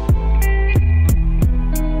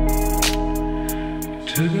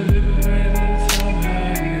 To believe that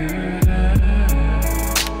somehow you're there.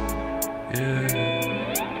 Yeah.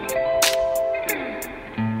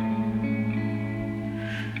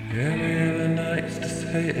 Every other night's to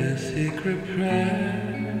say a secret prayer.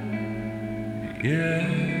 Yeah.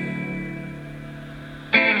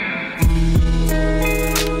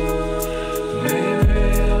 Maybe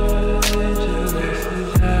all the angel this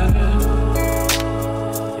is heaven.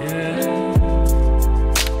 Yeah.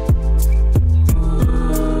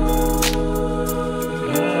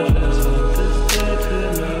 I just want this day to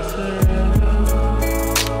last forever.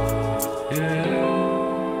 Yeah.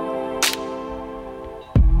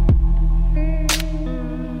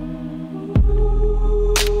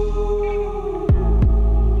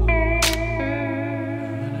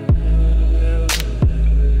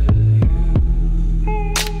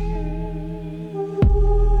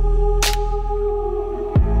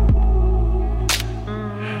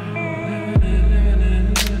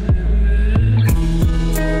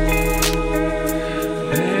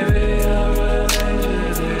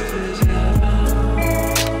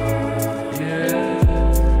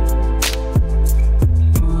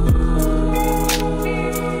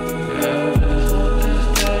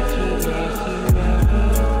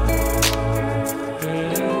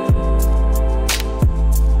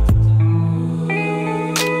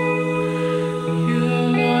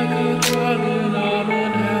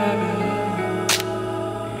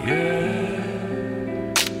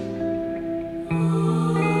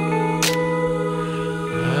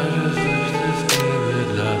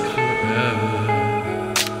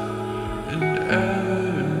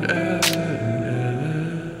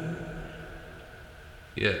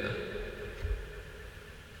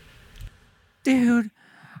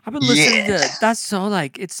 been listening to that's so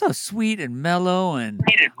like it's so sweet and mellow, and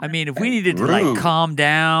I mean, if we needed to like calm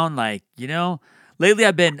down, like lately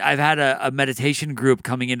I've had a meditation group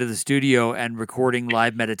coming into the studio and recording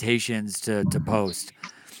live meditations to post.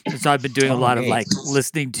 And so I've been doing a lot of like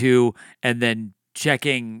listening to and then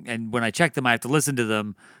checking, and when I check them, I have to listen to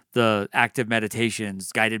them, the active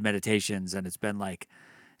meditations, guided meditations, and it's been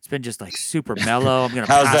just like super mellow. I'm gonna.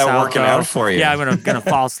 How's pass that out, working though. out for you? Yeah, I'm gonna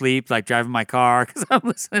fall asleep like driving my car because I'm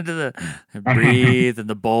listening to the breathe and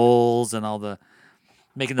the bowls and all the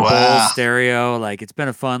making the bowls stereo. Like it's been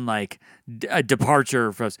a fun like a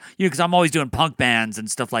departure for us, because I'm always doing punk bands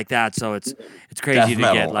and stuff like that. So it's crazy to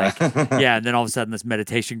get like and then all of a sudden this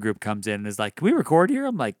meditation group comes in and is like, "Can we record here?"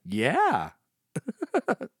 I'm like, "Yeah."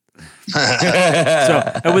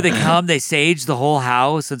 So and when they come, they sage the whole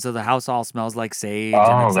house, and so the house all smells like sage.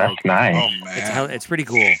 Oh, and that's like, nice. Oh man, it's pretty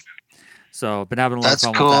cool. So been having a lot of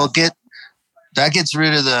fun cool. with that. That gets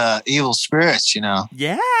rid of the evil spirits,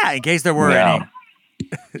 Yeah, in case there were any.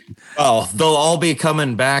 Well, they'll all be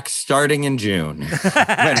coming back starting in June.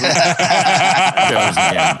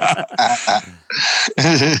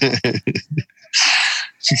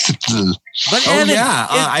 But Evan,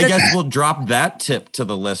 I guess we'll drop that tip to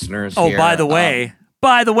the listeners. Oh, here. by the way,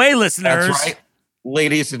 listeners. That's right.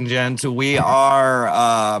 Ladies and gents, we are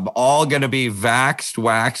all going to be vaxxed,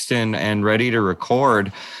 waxed, and ready to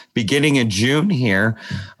record beginning in June here.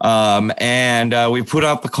 And we put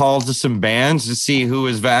out the calls to some bands to see who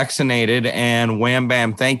is vaccinated. And wham,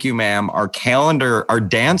 bam, thank you, ma'am. Our calendar, our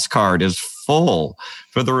dance card is full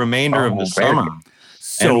for the remainder of the summer.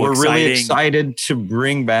 So and we're exciting. really excited to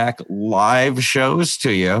bring back live shows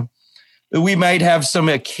to you. We might have some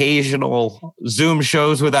occasional Zoom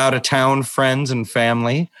shows with out-of-town friends and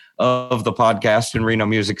family of the podcast and Reno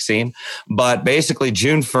music scene. But basically,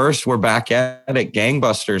 June 1st, we're back at it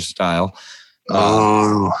gangbusters style.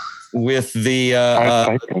 With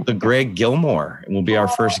the Greg Gilmore. It will be our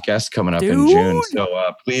first guest coming up in June.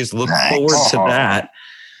 So please look forward to that.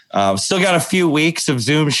 Still got a few weeks of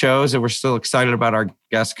Zoom shows, and we're still excited about our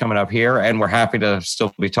guests coming up here. And we're happy to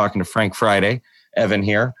still be talking to Frank Friday, Evan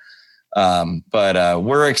here. But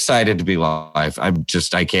we're excited to be live. I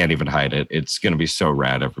can't even hide it. It's going to be so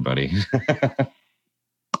rad, everybody.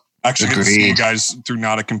 Actually, get to see you guys through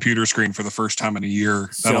not a computer screen for the first time in a year.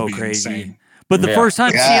 That'll be crazy. Insane. But the first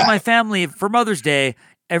time seeing my family for Mother's Day,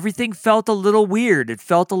 everything felt a little weird. It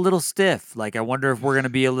felt a little stiff. Like, I wonder if we're going to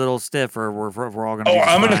be a little stiff or we're all going to be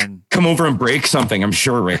I'm fine. going to come over and break something, I'm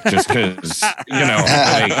sure, Rick, just because, like,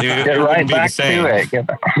 Get right back to it.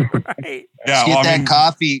 Right. Yeah, Get that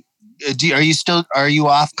coffee. Are you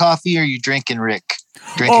off coffee or are you drinking, Rick?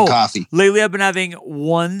 Drinking coffee. Lately, I've been having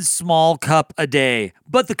one small cup a day,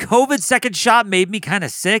 but the COVID second shot made me kind of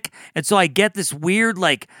sick, and so I get this weird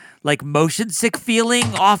like motion sick feeling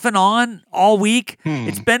off and on all week.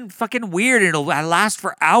 It's been fucking weird. It'll last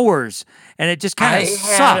for hours, and it just kind of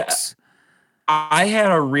sucks. I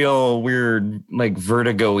had a real weird, like,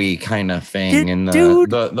 vertigo-y kind of thing in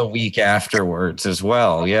the week afterwards as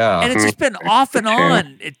well. Yeah. And it's just been off and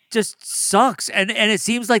on. It just sucks. And it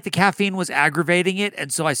seems like the caffeine was aggravating it.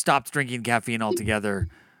 And so I stopped drinking caffeine altogether.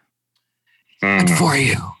 Good for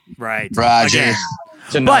you. Right. Roger. Again.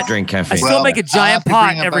 To not drink caffeine. I still make a giant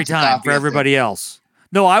pot every time for everybody else.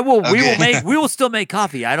 No, I will. Okay. We will still make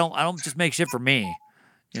coffee. I don't just make shit for me.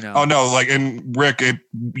 Oh no, like, and Rick,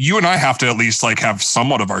 you and I have to at least like have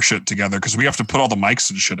somewhat of our shit together because we have to put all the mics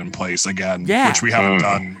and shit in place again, which we haven't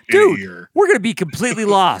done in a year. We're gonna be completely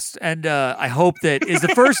lost, and I hope that is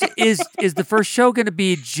the first show gonna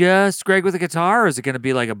be just Greg with a guitar, or is it gonna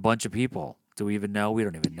be like a bunch of people? Do we even know? We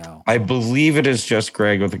don't even know. I believe it is just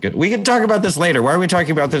Greg with a good. We can talk about this later. Why are we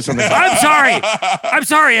talking about this on the? I'm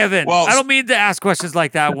sorry, Evan. Well, I don't mean to ask questions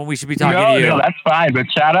like that when we should be talking to you. No, that's fine.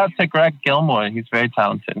 But shout out to Greg Gilmore. He's very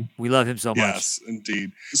talented. We love him so much. Yes,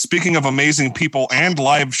 indeed. Speaking of amazing people and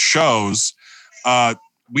live shows,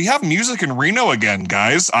 we have music in Reno again,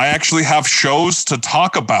 guys. I actually have shows to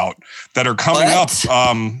talk about that are coming up.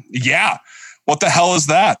 Yeah. What the hell is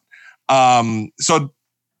that? So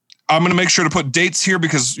I'm going to make sure to put dates here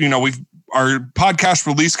because, our podcast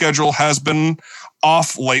release schedule has been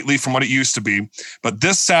off lately from what it used to be. But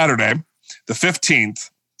this Saturday, the 15th,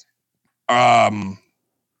 the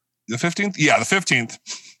 15th,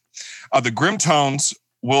 the Grim Tones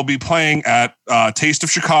will be playing at Taste of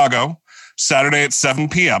Chicago Saturday at 7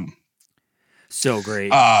 p.m. So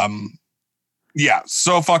great. Yeah,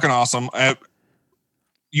 so fucking awesome.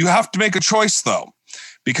 You have to make a choice though,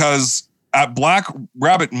 because at Black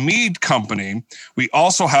Rabbit Mead Company, we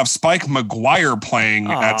also have Spike McGuire playing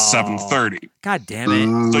at 7:30. God damn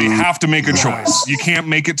it. So you have to make a choice. You can't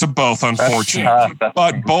make it to both, unfortunately.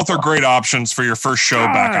 But both are great options for your first show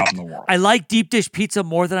back out in the world. I like Deep Dish Pizza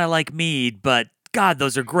more than I like Mead, but God,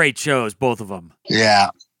 those are great shows, both of them. Yeah.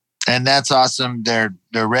 And that's awesome. They're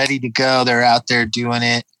ready to go. They're out there doing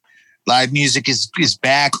it. Live music is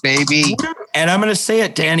back, baby. And I'm going to say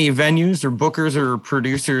it, Danny, venues or bookers or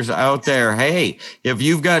producers out there, hey, if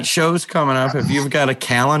you've got shows coming up, if you've got a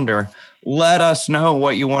calendar, let us know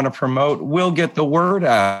what you want to promote. We'll get the word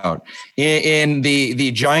out. In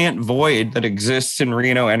the giant void that exists in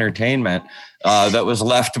Reno entertainment that was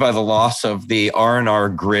left by the loss of the R&R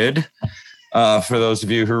grid, for those of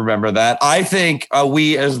you who remember that, I think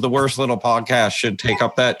we as the Worst Little Podcast should take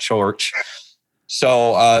up that torch.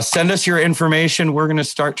 So send us your information. We're going to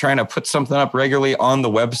start trying to put something up regularly on the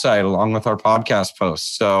website along with our podcast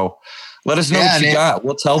posts. So let us know what you got.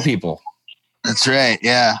 We'll tell people. That's right.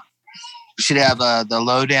 Yeah. We should have the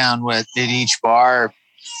lowdown with at each bar,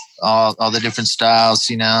 all the different styles,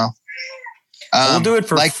 you know. We'll do it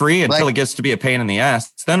for free until it gets to be a pain in the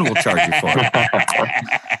ass. Then we'll charge you for it.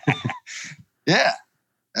 Yeah,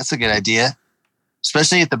 that's a good idea.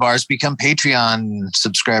 Especially if the bars become Patreon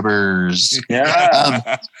subscribers.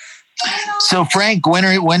 Yeah. So Frank,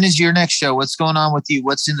 when is your next show? What's going on with you?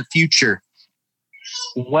 What's in the future?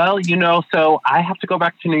 Well, so I have to go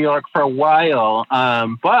back to New York for a while,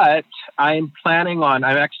 but I'm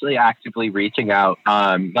actually actively reaching out.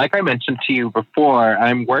 Like I mentioned to you before,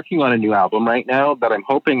 I'm working on a new album right now that I'm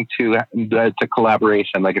hoping to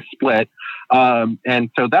collaboration, like a split.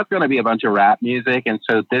 And so that's going to be a bunch of rap music. And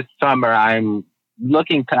so this summer I'm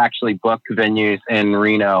looking to actually book venues in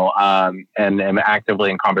Reno, and am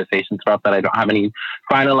actively in conversations about that. I don't have any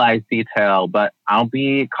finalized detail, but I'll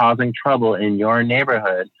be causing trouble in your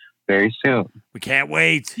neighborhood very soon. We can't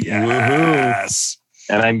wait. Yes.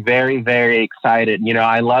 And I'm very, very excited.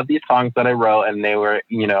 I love these songs that I wrote, and they were,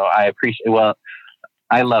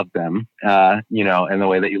 I love them, in the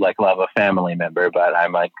way that you love a family member, but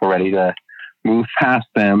I'm ready to move past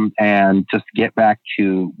them and just get back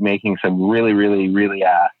to making some really, really, really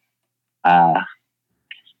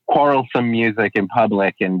quarrelsome music in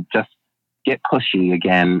public and just get pushy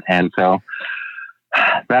again. And so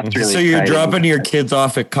that's really so you're exciting. dropping your kids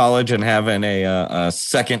off at college and having a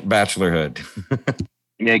second bachelorhood.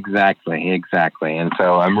 Exactly. And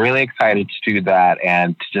so I'm really excited to do that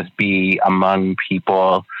and to just be among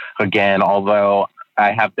people again, although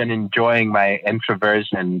I have been enjoying my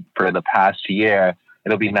introversion for the past year.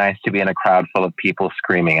 It'll be nice to be in a crowd full of people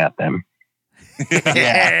screaming at them.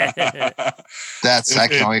 Yeah. I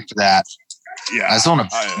can't wait for that. Yeah. I just want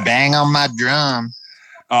to bang on my drum.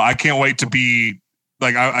 I can't wait to be,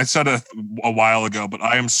 I said a while ago, but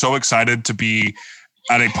I am so excited to be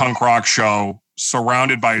at a punk rock show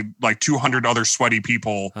surrounded by 200 other sweaty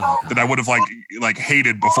people that I would have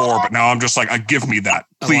hated before, but now I'm just give me that,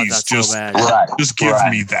 please, just give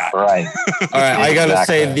me that. Right. All right, I gotta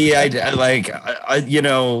say the idea,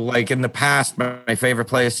 in the past, my favorite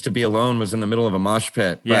place to be alone was in the middle of a mosh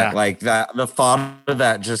pit. Yeah. But the thought of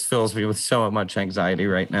that just fills me with so much anxiety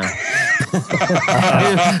right now.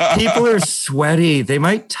 People are sweaty; they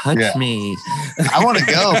might touch me. I want to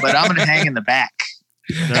go, but I'm gonna hang in the back.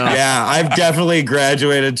 No. Yeah, I've definitely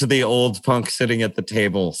graduated to the old punk sitting at the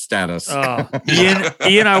table status. Oh,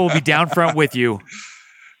 Ian, I will be down front with you.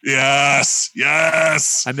 Yes.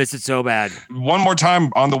 I miss it so bad. One more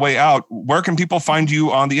time on the way out, where can people find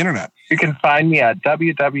you on the internet? You can find me at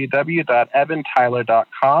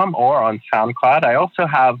www.evantyler.com or on SoundCloud. I also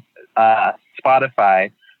have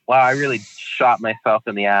Spotify. Wow, I really shot myself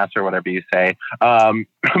in the ass or whatever you say.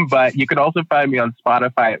 But you can also find me on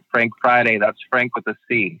Spotify at Frank Friday. That's Frank with a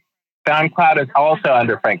C. SoundCloud is also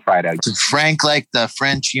under Frank Friday. Frank, like the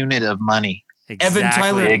French unit of money.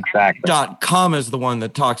 Exactly. EvanTyler.com is the one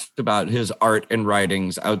that talks about his art and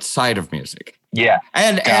writings outside of music. Yeah.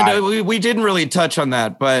 And we didn't really touch on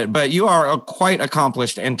that, but you are a quite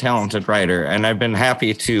accomplished and talented writer, and I've been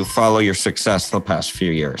happy to follow your success the past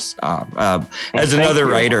few years. As another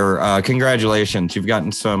writer, congratulations. You've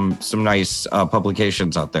gotten some nice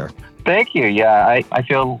publications out there. Thank you. Yeah, I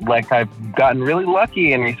feel like I've gotten really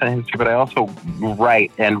lucky in recent history, but I also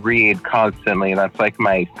write and read constantly. That's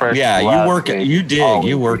my first love.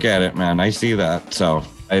 You work at it, man. I see that. So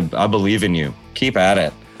I believe in you. Keep at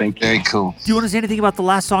it. Thank you. Very cool. Do you want to say anything about the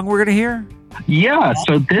last song we're going to hear? Yeah,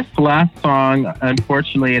 so this last song,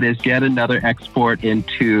 unfortunately, it is yet another export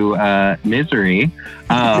into misery.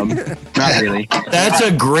 Not really. That's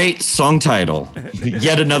a great song title.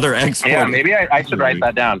 Yet another export. Yeah, maybe I should write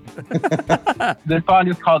that down. This song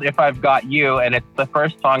is called If I've Got You, and it's the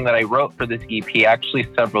first song that I wrote for this EP actually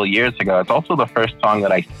several years ago. It's also the first song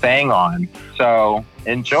that I sang on. So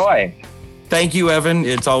enjoy. Thank you, Evan.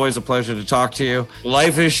 It's always a pleasure to talk to you.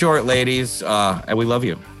 Life is short, ladies, and we love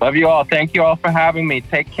you. Love you all. Thank you all for having me.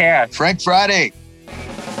 Take care. Frank Friday.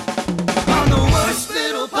 On the worst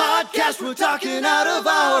little podcast, we're talking out of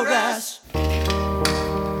our ass.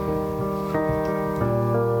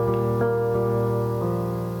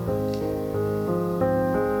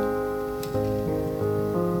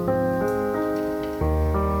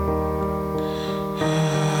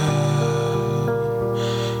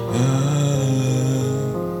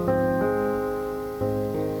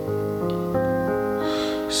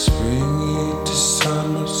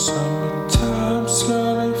 Summertime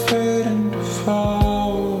slowly fading to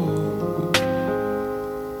fall.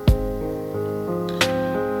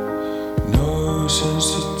 No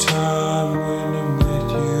sense of time when I'm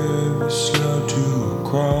with you, it's slow to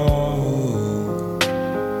grow.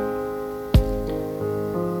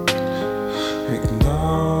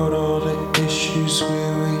 Ignored all the issues, we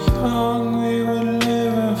were young, we were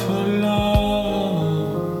living for long.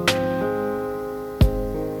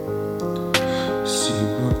 See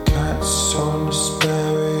what cats on the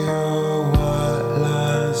stereo, white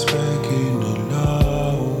lines breaking the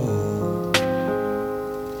law.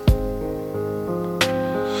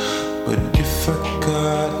 But if I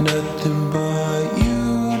got nothing but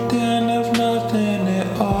you, then I've nothing at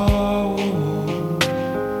all.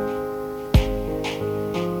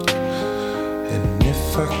 And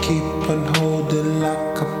if I keep on holding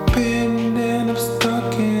like a pin, then I'm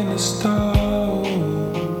stuck in a stall.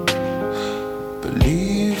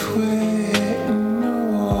 Believe we're hitting the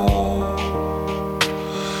wall.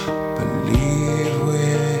 Believe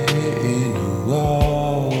we're hitting the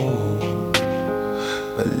wall.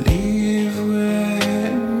 Believe we're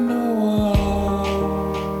hitting the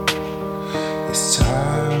wall. It's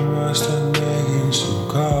time I start making some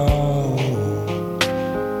calls.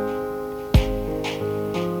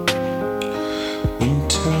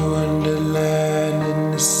 Winter wonderland in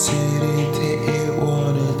the city that it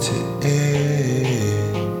wanted to end.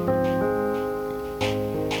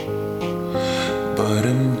 But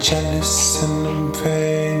I'm jealous and I'm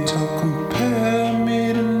vain, don't compare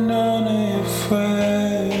me to none of your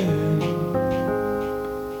friends.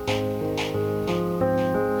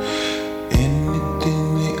 Anything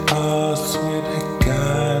they ask me, they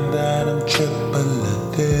got that I'm triple of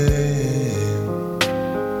them.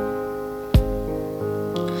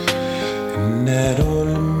 And that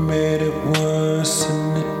only made it worse in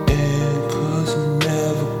the end, 'cause I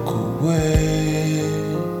never could win.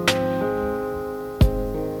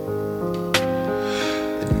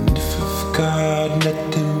 And if I've got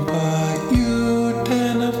nothing but you,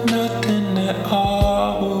 then I've nothing at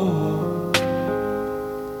all.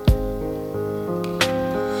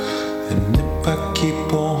 And if I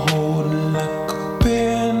keep on holding like a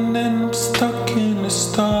pin, then I'm stuck in a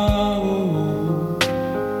stall.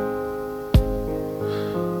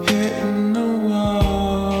 Hitting the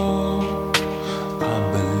wall. I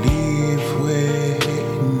believe we're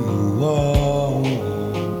hitting the wall.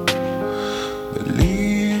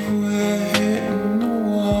 Believe we're hitting the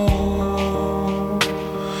wall.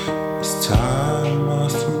 It's time I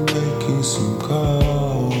start making some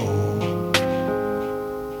calls.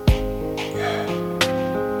 Yeah.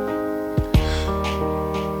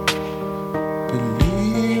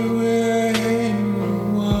 Believe we're hitting the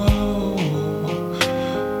wall.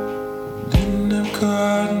 Then I've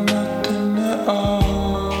got nothing at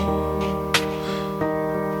all.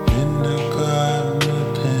 Then I've got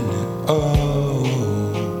nothing at all.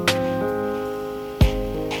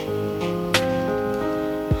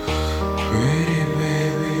 Pretty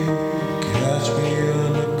baby, catch me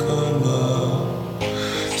on the come up.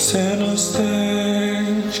 Center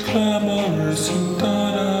stage, glamorous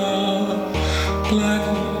Madonna, Black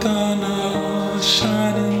Madonna,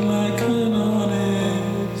 shining like an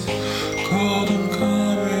onyx. Golden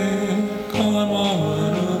coming, come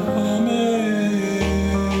on,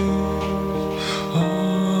 oh,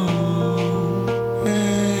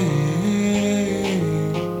 hey.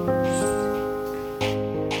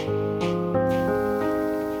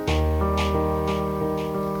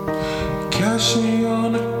 Cash me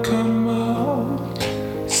on a come out,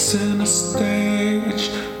 center stage,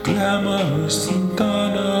 glamorous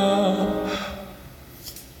Madonna.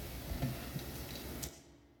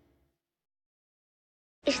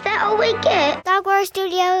 Is that all we get?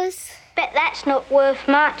 That's not worth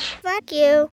much. Fuck you.